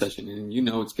family session, and you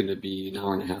know it's going to be an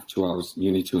hour and a half, 2 hours,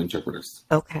 you need 2 interpreters.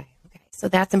 Okay. So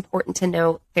that's important to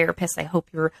know, therapists. I hope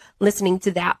you're listening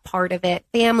to that part of it.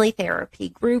 Family therapy,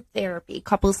 group therapy,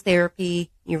 couples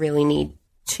therapy, you really need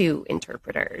 2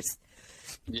 interpreters.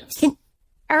 Yes.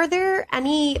 Are there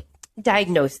any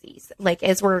diagnoses, like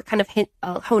as we're kind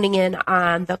of honing in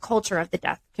on the culture of the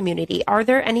deaf community, are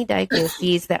there any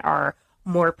diagnoses that are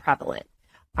more prevalent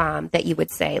that you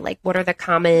would say, like what are the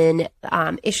common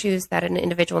issues that an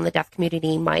individual in the deaf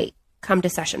community might come to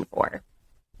session for?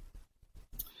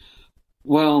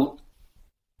 Well,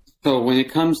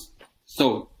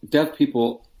 so deaf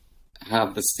people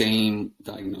have the same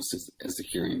diagnosis as the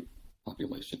hearing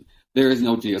population. There is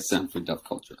no DSM for deaf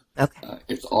culture. Okay.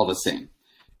 It's all the same.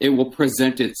 It will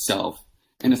present itself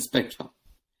in a spectrum.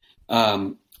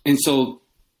 And so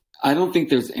I don't think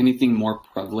there's anything more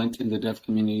prevalent in the deaf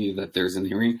community that there's in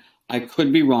hearing. I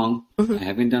could be wrong. Mm-hmm. I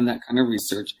haven't done that kind of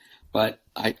research, but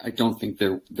I don't think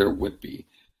there would be.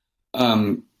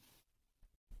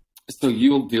 So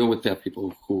you'll deal with deaf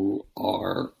people who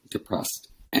are depressed,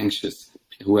 anxious,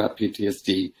 who have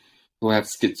PTSD, who have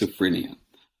schizophrenia.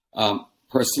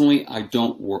 Personally, I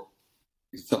don't work.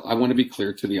 So I want to be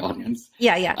clear to the audience.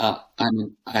 Yeah.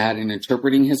 I had an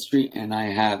interpreting history and I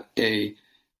have a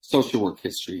social work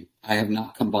history. I have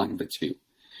not combined the two.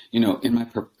 In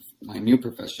my new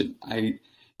profession,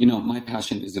 my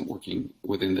passion isn't working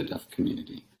within the deaf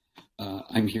community.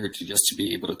 I'm here to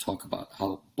be able to talk about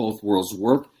how both worlds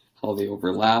work, how they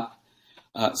overlap.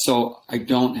 So I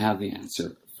don't have the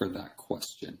answer for that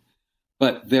question.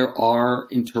 But there are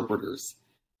interpreters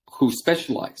who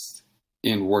specialize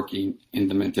in working in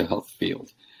the mental health field.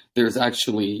 There's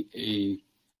actually a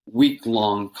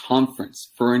week-long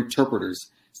conference for interpreters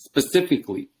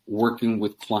specifically working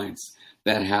with clients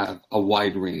that have a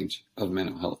wide range of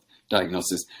mental health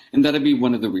diagnosis. And that'll be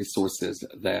one of the resources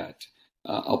that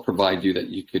I'll provide you that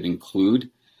you could include.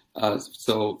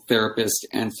 So therapists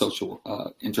and social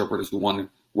interpreters who want to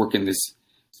work in this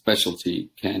specialty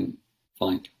can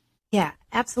find. Yeah,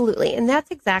 absolutely. And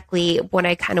that's exactly what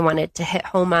I kind of wanted to hit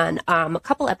home on. A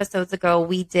couple episodes ago,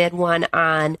 we did one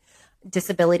on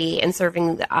disability and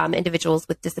serving individuals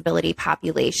with disability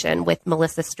population with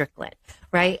Melissa Strickland,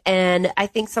 right? And I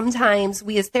think sometimes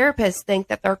we as therapists think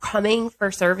that they're coming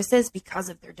for services because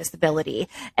of their disability.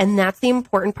 And that's the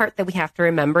important part that we have to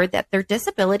remember, that their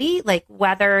disability, like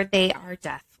whether they are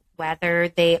deaf, whether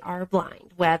they are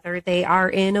blind, whether they are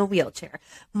in a wheelchair,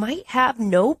 might have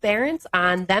no bearance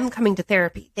on them coming to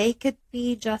therapy. They could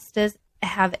be just as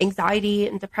have anxiety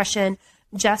and depression,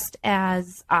 just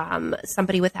as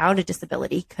somebody without a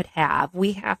disability could have.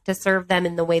 We have to serve them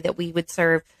in the way that we would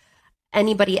serve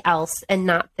anybody else and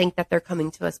not think that they're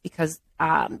coming to us because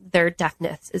their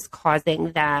deafness is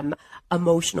causing them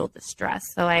emotional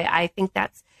distress. So I think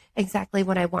that's exactly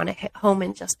what I want to hit home.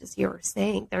 And just as you were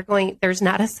saying, there's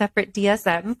not a separate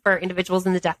DSM for individuals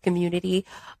in the deaf community.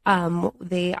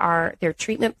 Their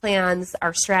treatment plans,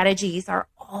 our strategies are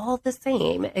all the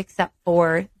same, except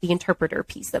for the interpreter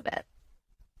piece of it.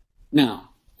 Now,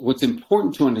 what's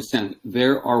important to understand,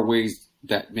 there are ways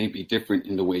that may be different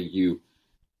in the way you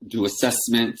do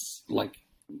assessments.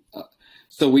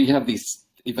 So we have these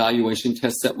evaluation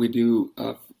tests that we do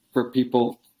for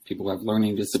people who have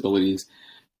learning disabilities.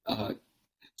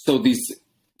 So these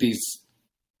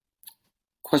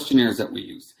questionnaires that we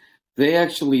use, They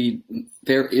actually,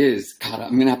 there is, God,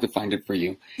 I'm going to have to find it for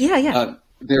you. Yeah.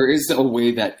 There is a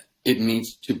way that it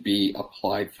needs to be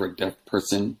applied for a deaf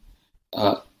person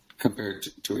compared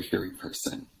to a hearing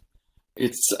person.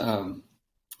 It's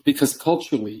because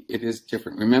culturally it is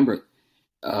different. Remember,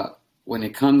 when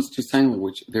it comes to sign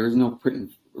language, there is no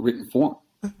written form.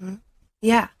 Mm-hmm.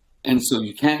 Yeah. And so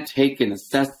you can't take an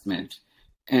assessment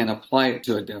and apply it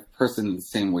to a deaf person in the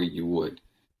same way you would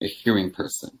a hearing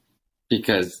person,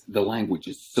 because the language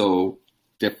is so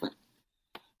different.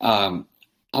 I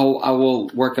will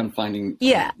work on finding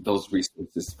those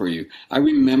resources for you. I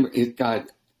remember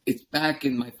it's back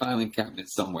in my filing cabinet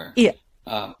somewhere. Yeah.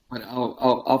 But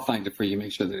I'll find it for you.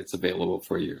 Make sure that it's available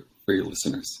for your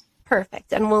listeners.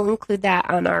 Perfect. And we'll include that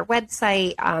on our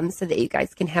website so that you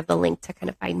guys can have the link to kind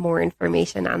of find more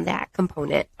information on that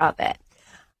component of it.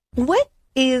 What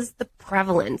is the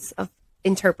prevalence of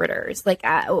interpreters? Like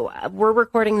we're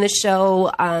recording this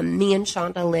show. Me and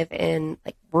Shonda live in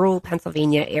like rural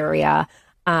Pennsylvania area.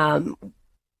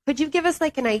 Could you give us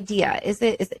like an idea? Is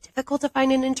it difficult to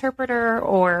find an interpreter,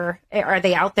 or are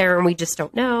they out there and we just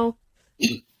don't know?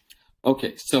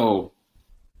 Okay, so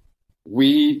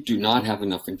we do not have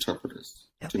enough interpreters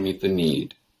to meet the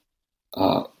need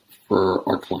for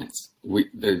our clients.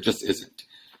 There just isn't.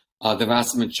 The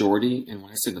vast majority, and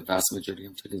when I say the vast majority,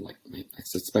 I'm talking like I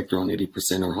suspect around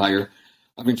 80% or higher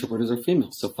of interpreters are female.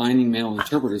 So finding male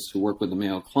interpreters who work with a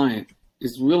male client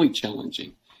is really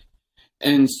challenging.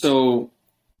 And so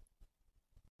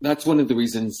that's one of the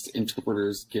reasons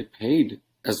interpreters get paid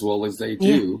as well as they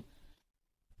do,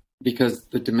 because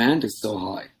the demand is so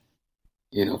high,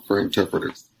 for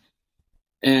interpreters.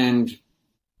 And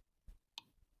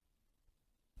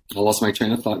I lost my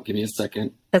train of thought. Give me a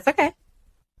second. That's okay.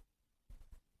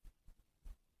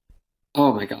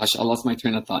 Oh my gosh, I lost my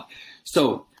train of thought.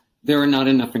 So there are not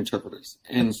enough interpreters.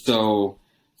 And so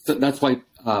that's why,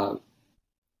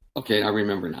 okay, I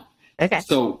remember now. Okay.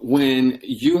 So when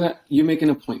you make an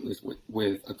appointment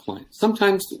with a client,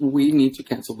 sometimes we need to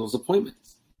cancel those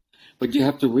appointments. But you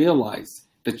have to realize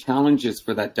the challenges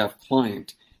for that deaf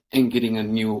client and getting a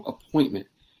new appointment.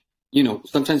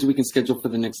 Sometimes we can schedule for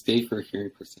the next day for a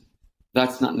hearing person.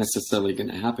 That's not necessarily going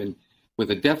to happen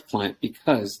with a deaf client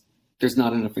because there's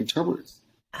not enough interpreters.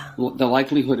 The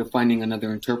likelihood of finding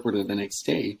another interpreter the next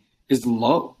day is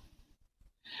low.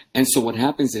 And so what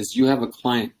happens is you have a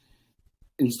client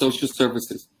in social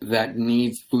services that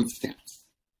needs food stamps.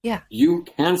 Yeah. You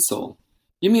cancel,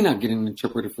 you may not get an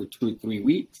interpreter for 2 or 3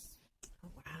 weeks.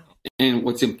 Wow. And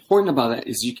what's important about that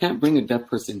is you can't bring a deaf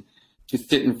person to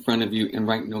sit in front of you and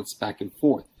write notes back and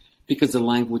forth because the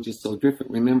language is so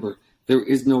different. Remember, there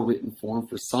is no written form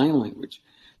for sign language.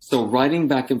 So writing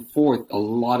back and forth, a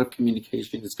lot of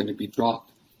communication is going to be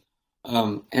dropped.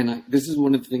 This is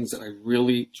one of the things that I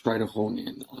really try to hone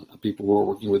in on people who are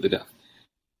working with the deaf.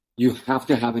 You have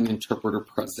to have an interpreter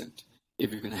present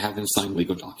if you're going to have them sign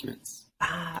legal documents.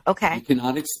 Okay. You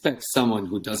cannot expect someone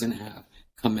who doesn't have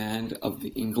command of the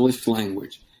English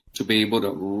language to be able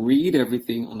to read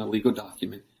everything on a legal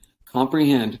document,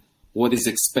 comprehend what is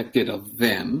expected of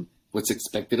them, what's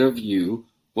expected of you,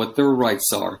 what their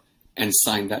rights are, and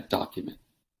sign that document.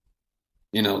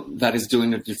 That is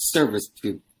doing a disservice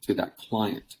to that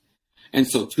client. And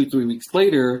so 2-3 weeks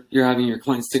later, you're having your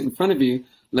client sit in front of you,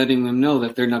 letting them know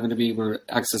that they're not going to be able to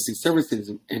access these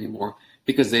services anymore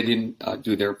because they didn't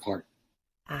do their part.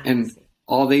 And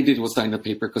all they did was sign the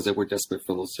paper because they were desperate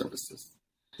for those services.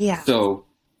 Yeah. So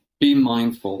be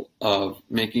mindful of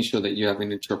making sure that you have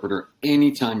an interpreter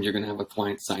anytime you're going to have a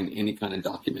client sign any kind of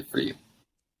document for you.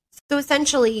 So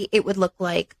essentially, it would look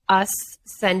like us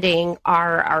sending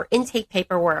our intake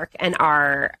paperwork and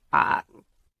our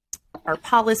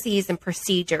policies and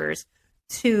procedures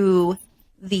to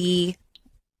the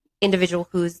individual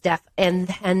who's deaf, and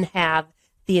then have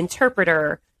the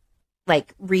interpreter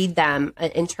read them,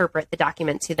 interpret the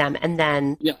document to them, and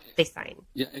then they sign.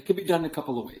 Yeah, it can be done a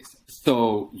couple of ways.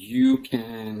 So you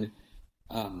can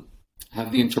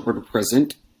have the interpreter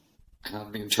present,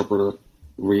 have the interpreter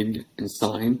read and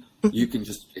sign. You can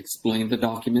just explain the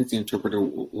documents. The interpreter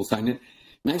will sign it.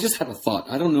 And I just had a thought.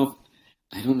 I don't know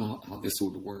how this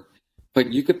would work,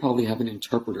 but you could probably have an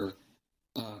interpreter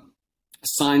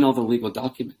sign all the legal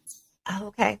documents. Oh,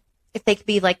 okay. If they could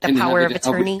be like the power of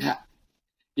attorney.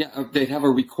 They'd have a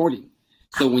recording.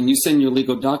 So when you send your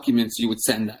legal documents, you would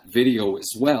send that video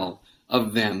as well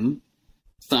of them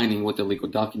signing what the legal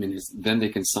document is. Then they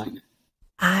can sign it.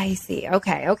 I see.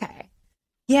 Okay.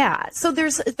 Yeah. So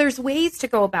there's ways to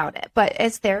go about it. But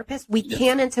as therapists, we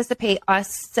can't anticipate us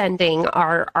sending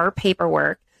our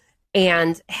paperwork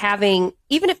and having,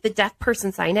 even if the deaf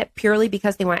person sign it purely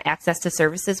because they want access to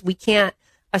services, we can't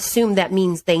assume that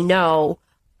means they know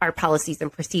our policies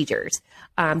and procedures.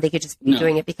 They could just be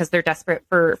doing it because they're desperate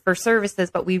for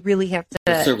services, but we really have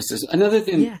to services. Another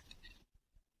thing. Yeah.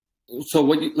 So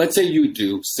let's say you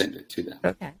do send it to them.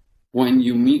 Okay. When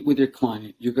you meet with your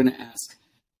client, you're going to ask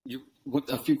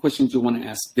a few questions you want to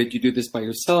ask. Did you do this by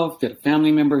yourself? Did a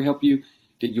family member help you?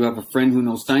 Did you have a friend who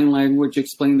knows sign language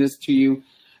explain this to you?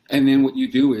 And then what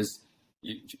you do is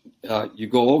you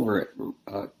go over it.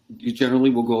 You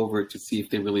generally will go over it to see if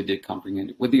they really did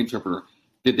comprehend it. With the interpreter,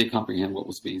 did they comprehend what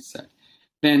was being said?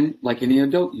 Then, like any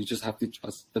adult, you just have to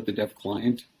trust that the deaf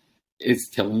client is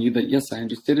telling you that, yes, I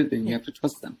understood it. Then you have to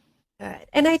trust them. Good.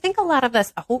 And I think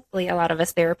hopefully a lot of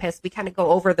us therapists, we kind of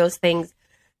go over those things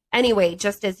anyway,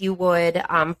 just as you would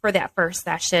for that first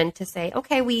session to say,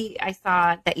 okay, I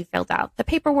saw that you filled out the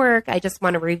paperwork. I just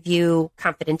want to review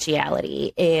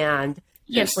confidentiality and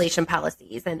cancellation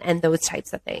policies and those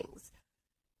types of things.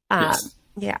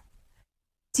 Yeah.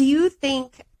 Do you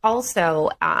think also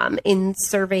in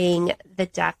serving the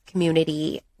deaf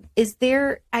community,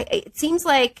 it seems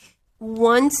like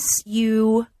once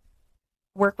you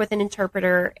work with an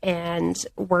interpreter and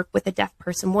work with a deaf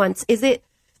person once, does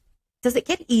it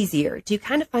get easier? Do you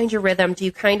kind of find your rhythm? Do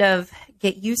you kind of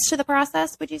get used to the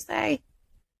process, would you say?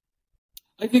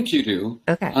 I think you do.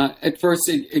 Okay. At first,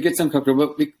 it gets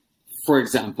uncomfortable. For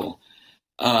example,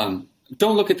 don't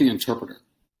look at the interpreter.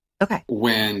 Okay.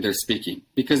 When they're speaking,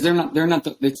 because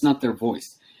it's not their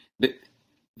voice.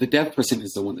 The deaf person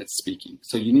is the one that's speaking.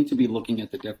 So you need to be looking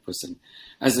at the deaf person.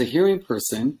 As a hearing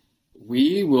person,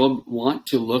 we will want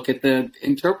to look at the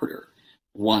interpreter.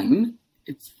 One,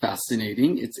 it's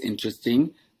fascinating. It's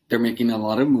interesting. They're making a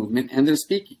lot of movement and they're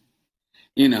speaking.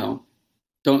 As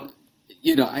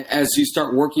you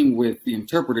start working with the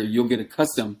interpreter, you'll get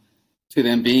accustomed to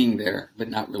them being there, but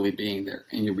not really being there.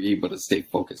 And you'll be able to stay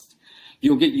focused.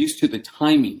 You'll get used to the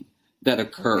timing that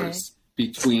occurs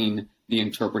between the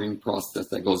interpreting process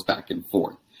that goes back and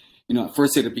forth. At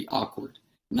first it'll be awkward,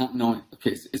 not knowing,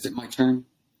 okay, is it my turn?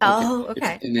 Oh,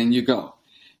 okay. And then you go.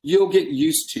 You'll get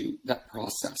used to that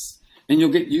process. And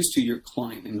you'll get used to your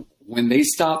client. And when they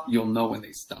stop, you'll know when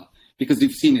they stop because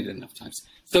you've seen it enough times.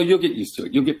 So you'll get used to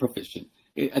it. You'll get proficient.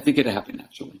 I think it'll happen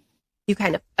naturally. You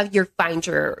kind of you find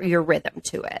your rhythm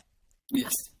to it.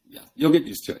 Yes. Yeah. You'll get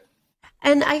used to it.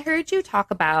 And I heard you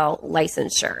talk about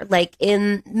licensure. Like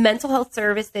in mental health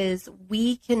services,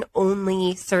 we can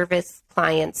only service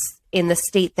clients in the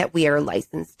state that we are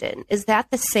licensed in. Is that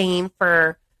the same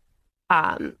for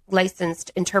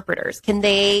licensed interpreters? Can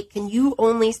you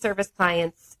only service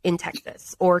clients in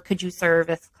Texas, or could you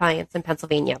service clients in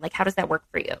Pennsylvania? Like, how does that work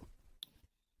for you?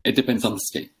 It depends on the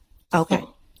state. Okay.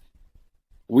 So,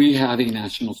 we have a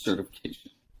national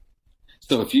certification.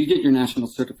 So if you get your national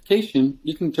certification,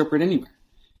 you can interpret anywhere.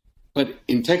 But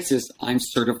in Texas, I'm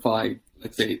certified,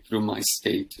 let's say, through my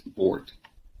state board.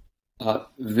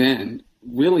 Then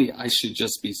really, I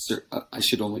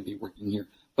should only be working here.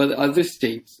 But other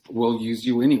states will use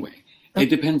you anyway. It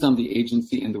depends on the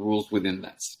agency and the rules within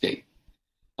that state.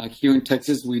 Here in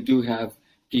Texas, we do have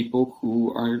people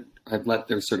who have let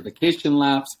their certification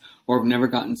lapse or have never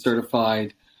gotten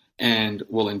certified and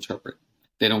will interpret.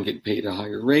 They don't get paid a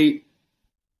higher rate.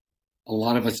 A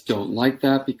lot of us don't like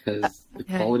that because the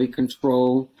quality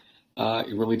control,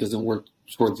 it really doesn't work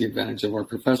towards the advantage of our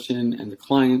profession and the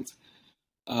client.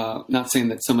 Not saying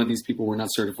that some of these people were not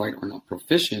certified or not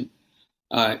proficient.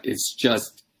 It's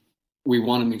just we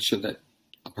want to make sure that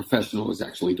a professional is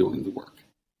actually doing the work.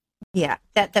 Yeah,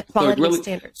 that quality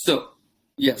standard.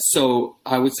 So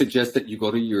I would suggest that you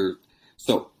go to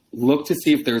look to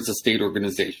see if there's a state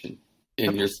organization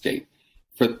in your state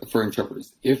for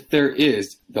interpreters. If there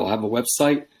is, they'll have a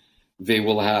website. They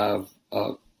will have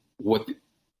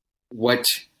what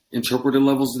interpreter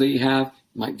levels they have. It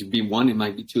might be 1, it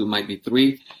might be 2, it might be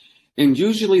 3. And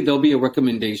usually there'll be a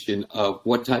recommendation of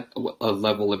what type of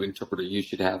level of interpreter you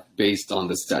should have based on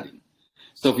the study.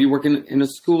 So if you work in a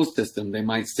school system, they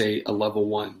might say a level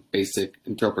 1 basic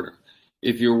interpreter.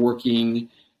 If you're working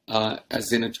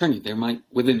as an attorney,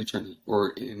 with an attorney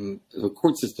or in the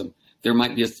court system, there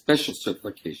might be a special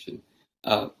certification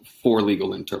for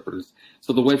legal interpreters.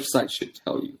 So the website should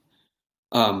tell you.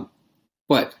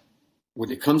 But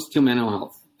when it comes to mental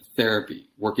health, therapy,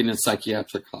 working in a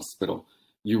psychiatric hospital,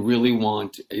 you really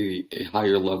want a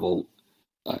higher level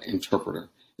interpreter,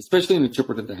 especially an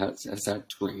interpreter that has had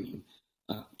training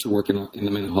to work in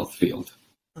the mental health field.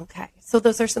 Okay. So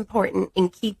those are some important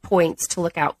and key points to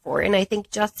look out for. And I think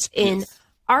just in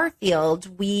our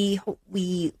field, we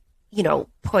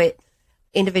put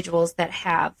individuals that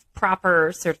have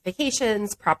proper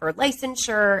certifications, proper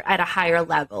licensure at a higher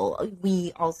level.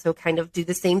 We also kind of do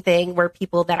the same thing where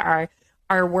people that are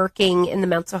are working in the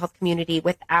mental health community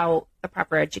without the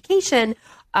proper education,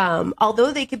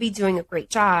 although they could be doing a great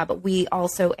job, we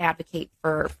also advocate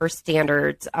for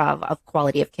standards of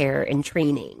quality of care and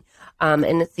training.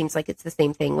 And it seems like it's the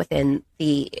same thing within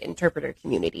the interpreter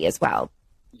community as well.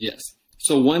 Yes.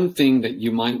 So one thing that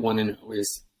you might want to know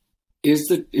is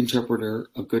the interpreter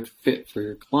a good fit for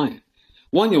your client?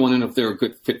 One, you want to know if they're a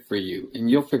good fit for you, and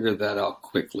you'll figure that out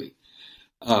quickly.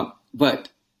 But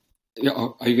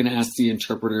are you going to ask the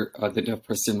interpreter, the deaf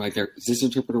person right there, is this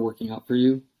interpreter working out for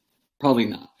you? Probably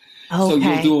not.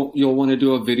 Okay. So you'll want to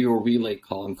do a video relay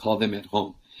call and call them at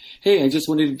home. Hey, I just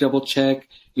wanted to double check,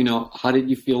 how did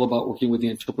you feel about working with the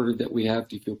interpreter that we have?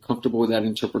 Do you feel comfortable with that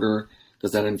interpreter?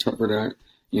 Does that interpreter,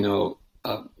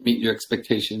 meet your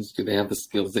expectations? Do they have the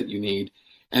skills that you need?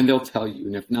 And they'll tell you.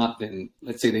 And if not, then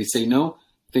let's say they say no,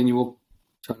 then you will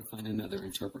try to find another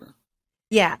interpreter.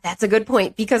 Yeah, that's a good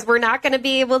point, because we're not going to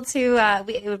be able to,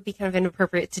 it would be kind of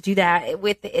inappropriate to do that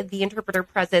with the interpreter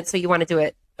present. So you want to do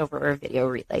it over a video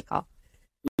relay call.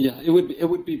 Yeah, it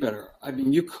would be better. I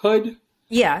mean, you could.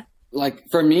 Yeah. Like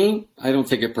for me, I don't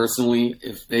take it personally.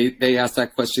 If they asked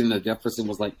that question, the deaf person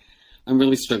was like, I'm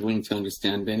really struggling to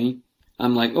understand Benny.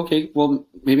 I'm like, okay, well,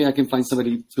 maybe I can find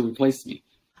somebody to replace me.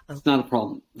 It's not a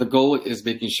problem. The goal is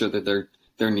making sure that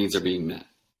their needs are being met.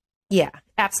 Yeah,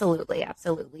 absolutely.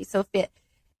 Absolutely. So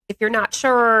if you're not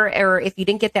sure, or if you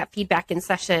didn't get that feedback in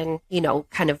session,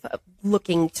 kind of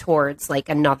looking towards like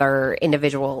another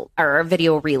individual or a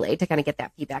video relay to kind of get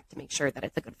that feedback to make sure that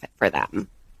it's a good fit for them.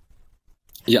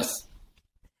 Yes.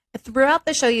 Throughout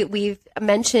the show, we've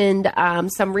mentioned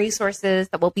some resources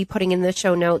that we'll be putting in the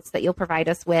show notes that you'll provide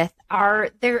us with. Are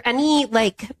there any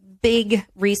big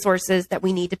resources that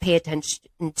we need to pay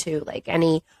attention to, like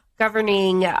any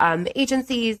governing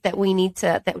agencies that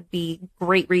would be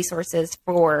great resources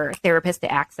for therapists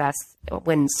to access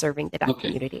when serving the deaf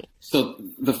community? So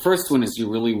the first one is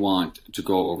you really want to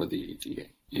go over the ADA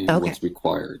and what's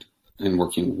required in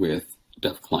working with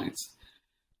deaf clients.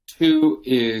 Two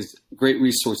is great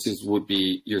resources would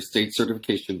be your state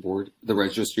certification board, the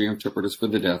Registry of Interpreters for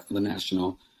the Deaf, the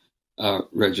National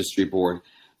Registry Board.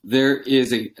 There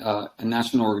is a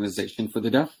national organization for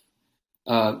the deaf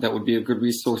that would be a good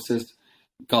resources.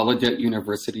 Gallaudet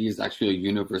University is actually a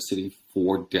university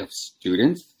for deaf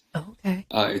students. Okay.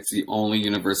 It's the only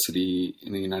university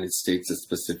in the United States that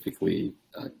specifically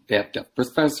deaf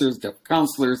professors, deaf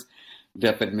counselors,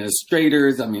 deaf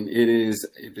administrators. I mean, it is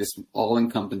this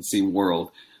all-encompassing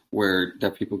world where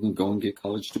deaf people can go and get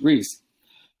college degrees.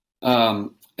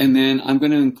 And then I'm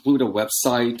going to include a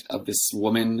website of this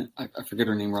woman. I forget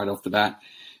her name right off the bat.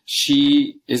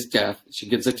 She is deaf. She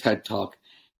gives a TED Talk,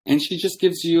 and she just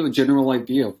gives you a general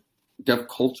idea of deaf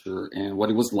culture and what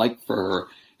it was like for her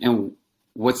and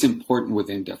what's important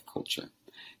within deaf culture.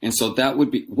 And so that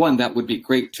would be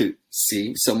great to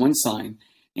see someone sign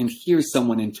and hear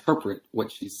someone interpret what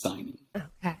she's signing.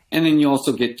 Okay. And then you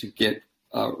also get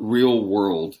real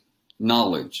world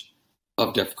knowledge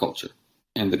of deaf culture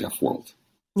and the deaf world.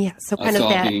 Yeah, so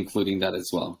I'll be including that as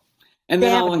well. And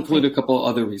then I'll include a couple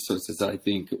other resources that I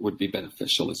think would be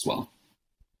beneficial as well.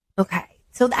 Okay.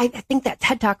 So I think that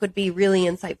TED Talk would be really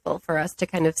insightful for us to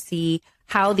kind of see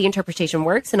how the interpretation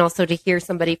works, and also to hear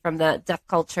somebody from the deaf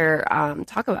culture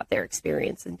talk about their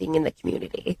experience and being in the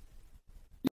community.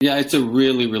 Yeah, it's a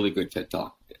really, really good TED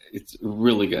Talk. It's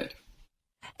really good.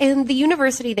 And the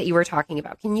university that you were talking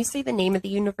about, can you say the name of the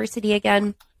university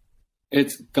again?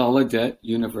 It's Gallaudet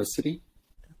University.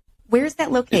 Where's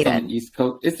that located? It's on the East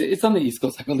Coast. It's on the East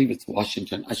Coast. I believe it's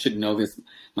Washington. I should know this.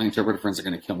 My interpreter friends are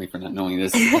going to kill me for not knowing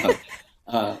this.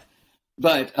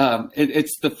 But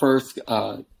it's the first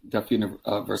deaf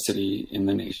university in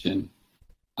the nation.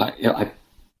 My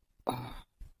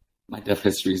deaf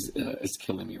history is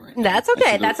killing me right now. That's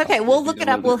okay. That's okay. We'll look it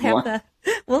up. We'll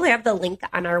have the link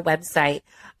on our website.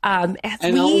 I'll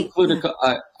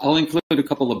include a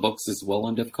couple of books as well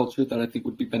on deaf culture that I think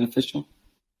would be beneficial.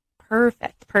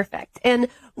 Perfect. And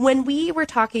when we were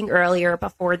talking earlier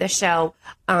before the show,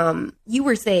 you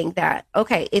were saying that,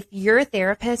 okay, if you're a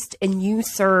therapist and you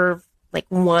serve like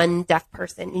one deaf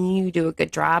person and you do a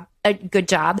good job,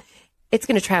 it's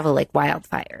going to travel like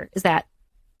wildfire. Is that?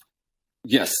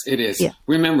 Yes, it is. Yeah.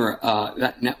 Remember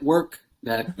that network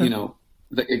that,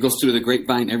 it goes through the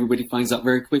grapevine. Everybody finds out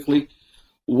very quickly.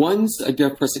 Once a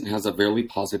deaf person has a very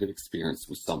positive experience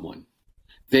with someone,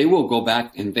 they will go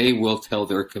back and they will tell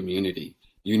their community,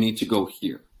 you need to go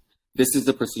here. This is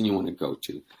the person you want to go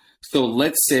to. So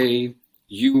let's say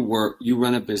you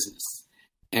run a business,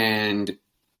 and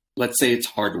let's say it's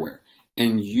hardware,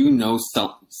 and you know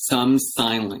some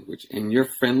sign language, and you're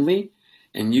friendly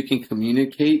and you can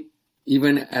communicate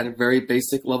even at a very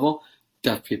basic level.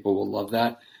 deaf people will love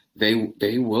that.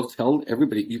 They will tell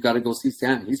everybody, you got to go see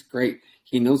Sam. He's great.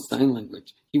 He knows sign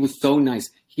language. He was so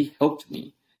nice. He helped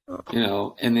me,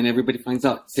 and then everybody finds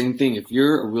out. Same thing. If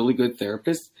you're a really good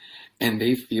therapist and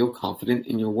they feel confident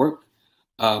in your work,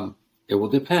 it will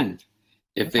depend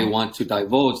if they want to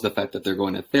divulge the fact that they're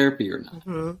going to therapy or not.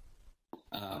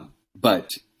 Mm-hmm. But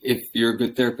if you're a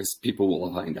good therapist, people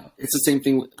will find out. It's the same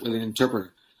thing with an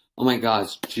interpreter. Oh my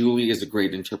gosh, Julie is a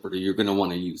great interpreter. You're going to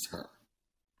want to use her.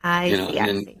 I see.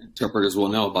 And interpreters will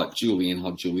know about Julie and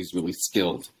how Julie's really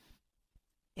skilled.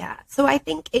 Yeah. So I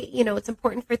think, it's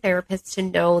important for therapists to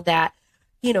know that,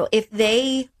 if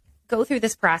they go through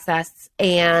this process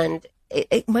and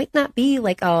it might not be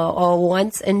like a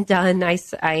once and done,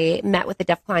 I met with a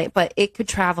deaf client, but it could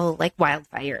travel like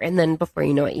wildfire. And then before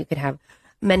you know it, you could have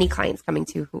many clients coming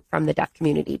from the deaf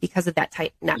community because of that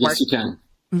tight network. Yes, you can.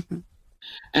 Mm-hmm.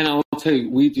 And I will tell you,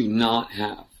 we do not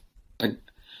have enough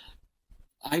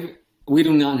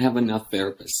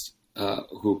therapists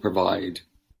who provide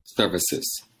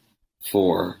services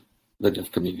for the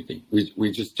deaf community.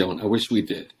 We just don't. I wish we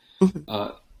did.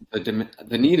 Mm-hmm.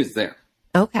 The need is there.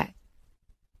 Okay.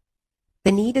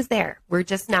 The need is there. We're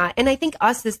just not. And I think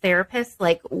us as therapists,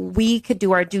 like, we could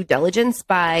do our due diligence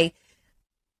by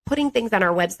putting things on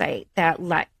our website that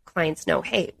let clients know,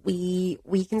 hey, we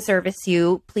can service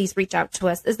you. Please reach out to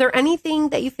us. Is there anything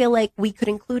that you feel like we could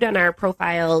include on our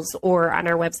profiles or on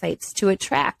our websites to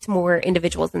attract more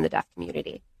individuals in the deaf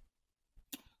community?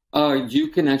 You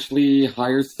can actually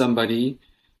hire somebody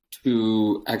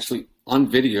to actually, on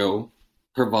video,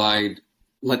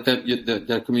 let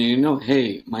the community know,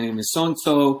 hey, my name is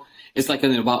so-and-so. It's like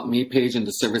an About Me page and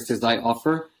the services I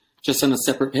offer, just on a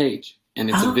separate page, and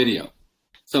it's a video.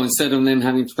 So instead of them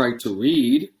having tried to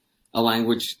read a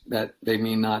language that they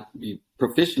may not be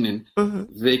proficient in, mm-hmm.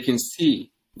 they can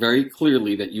see very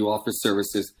clearly that you offer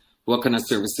services, what kind of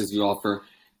services you offer,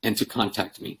 and to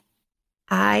contact me.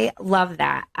 I love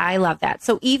that.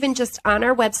 So even just on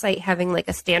our website, having like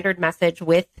a standard message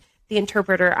with the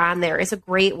interpreter on there is a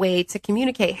great way to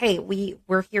communicate. Hey,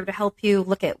 we're here to help you.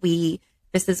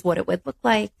 This is what it would look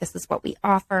like. This is what we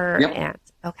offer. Yep. And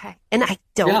okay. And I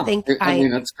don't think I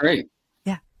mean, that's great.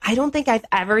 Yeah. I don't think I've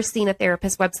ever seen a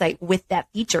therapist website with that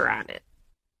feature on it.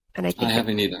 And I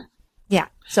haven't either. Yeah.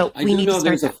 So we need to start.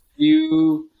 There's a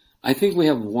few, I think we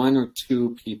have one or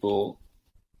two people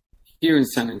here in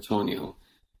San Antonio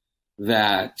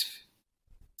that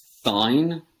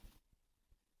sign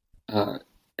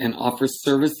and offer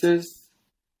services,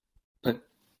 but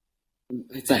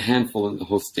it's a handful in the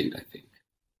whole state, I think.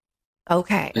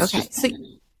 Okay. So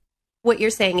what you're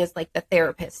saying is like the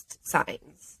therapist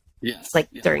signs. Yes.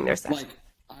 During their session. Like,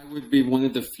 I would be one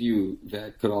of the few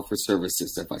that could offer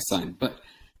services if I signed, but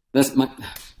that's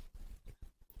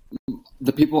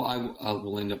the people I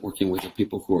will end up working with are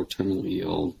people who are terminally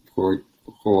ill, who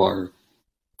are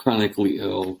chronically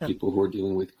ill, people who are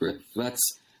dealing with grief.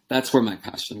 That's where my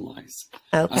passion lies.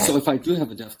 Okay. So if I do have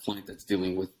a deaf client that's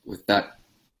dealing with that,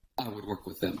 I would work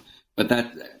with them. But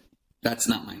that's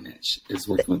not my niche, is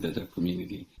working with the deaf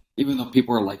community. Even though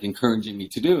people are like encouraging me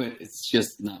to do it, it's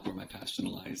just not where my passion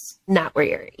lies. Not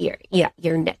where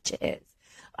your niche is.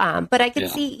 But I could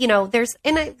see,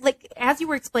 as you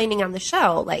were explaining on the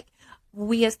show, like,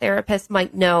 we as therapists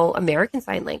might know American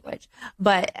Sign Language,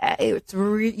 but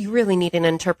you really need an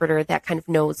interpreter that kind of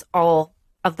knows all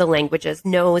of the languages,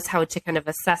 knows how to kind of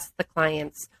assess the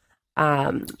client's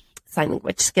sign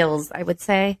language skills, I would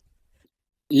say.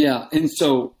 Yeah, and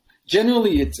so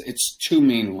generally it's two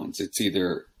main ones. It's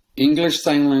either English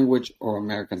Sign Language or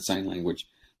American Sign Language.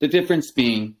 The difference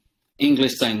being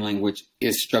English Sign Language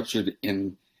is structured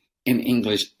in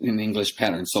English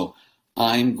pattern. So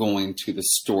I'm going to the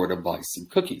store to buy some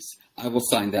cookies. I will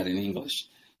sign that in English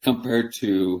compared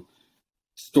to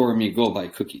Store Me Go buy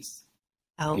cookies.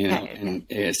 Okay. In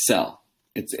ASL.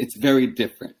 It's very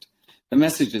different. The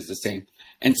message is the same.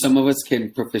 And some of us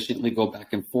can proficiently go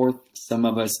back and forth. Some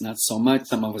of us not so much.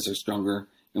 Some of us are stronger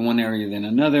in one area than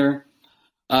another.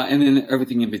 And then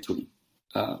everything in between.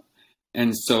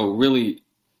 And so really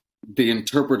the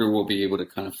interpreter will be able to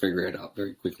kind of figure it out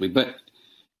very quickly. But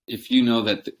if you know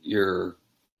that your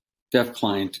deaf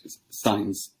client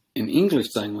signs in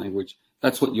English Sign Language,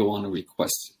 that's what you'll want to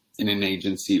request in an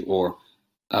agency or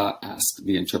ask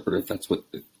the interpreter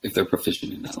if they're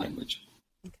proficient in that language.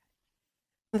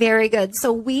 Very good.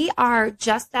 So we are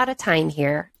just out of time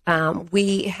here.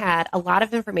 We had a lot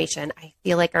of information. I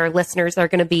feel like our listeners are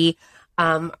going to be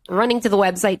running to the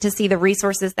website to see the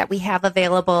resources that we have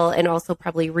available, and also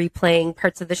probably replaying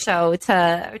parts of the show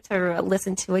to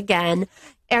listen to again.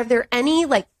 are there any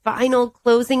like final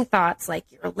closing thoughts, like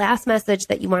your last message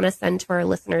that you want to send to our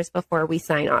listeners before we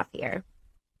sign off here?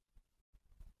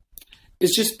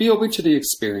 It's just be open to the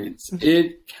experience.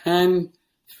 It can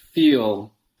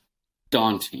feel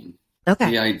daunting,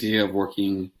 the idea of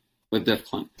working with deaf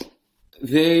clients.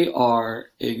 They are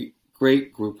a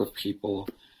great group of people,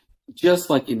 just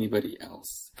like anybody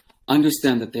else.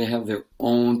 Understand that they have their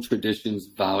own traditions,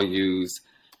 values,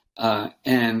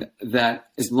 and that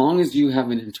as long as you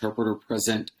have an interpreter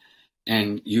present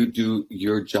and you do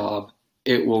your job,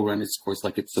 it will run its course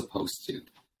like it's supposed to.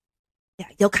 Yeah,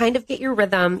 you'll kind of get your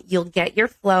rhythm. You'll get your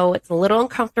flow. It's a little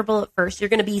uncomfortable at first. You're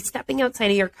going to be stepping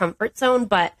outside of your comfort zone,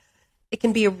 but it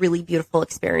can be a really beautiful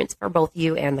experience for both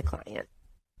you and the client.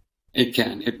 It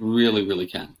can. It really, really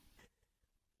can.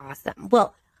 Awesome.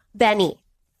 Well, Benny,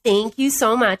 thank you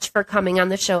so much for coming on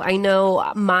the show. I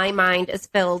know my mind is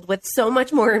filled with so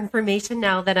much more information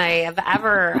now than I have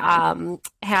ever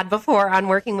had before on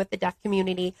working with the deaf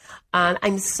community.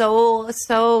 I'm so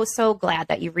glad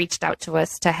that you reached out to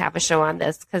us to have a show on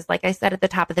this, because like I said at the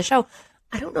top of the show,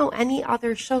 I don't know any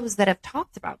other shows that have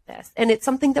talked about this. And it's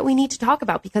something that we need to talk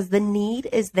about because the need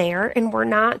is there and we're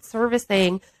not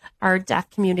servicing our deaf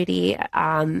community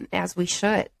as we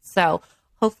should. So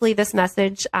hopefully this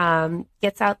message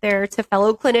gets out there to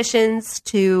fellow clinicians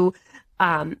to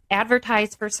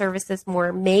advertise for services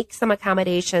more, make some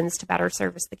accommodations to better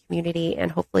service the community,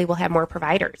 and hopefully we'll have more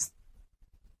providers.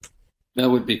 That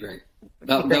would be great.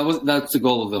 That's the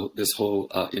goal of this whole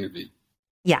interview.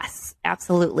 Yes,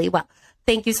 absolutely. Well,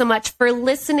 thank you so much for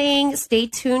listening. Stay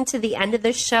tuned to the end of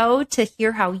the show to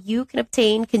hear how you can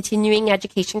obtain continuing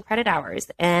education credit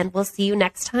hours. And we'll see you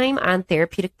next time on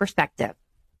Therapeutic Perspective.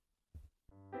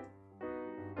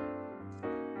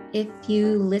 If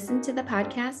you listen to the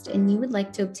podcast and you would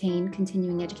like to obtain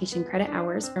continuing education credit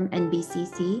hours from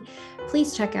NBCC,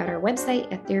 please check out our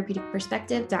website at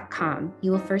therapeuticperspective.com.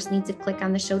 You will first need to click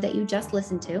on the show that you just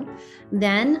listened to,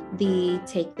 then the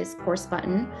Take This Course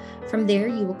button. From there,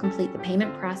 you will complete the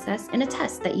payment process and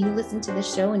attest that you listened to the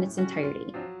show in its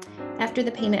entirety. After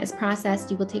the payment is processed,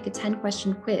 you will take a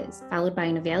 10-question quiz, followed by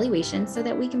an evaluation so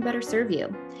that we can better serve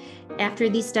you. After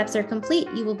these steps are complete,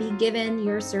 you will be given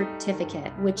your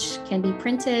certificate, which can be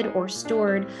printed or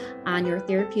stored on your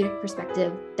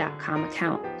therapeuticperspective.com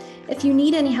account. If you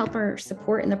need any help or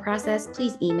support in the process,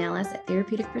 please email us at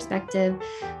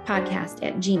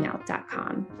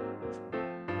therapeuticperspectivepodcast@gmail.com.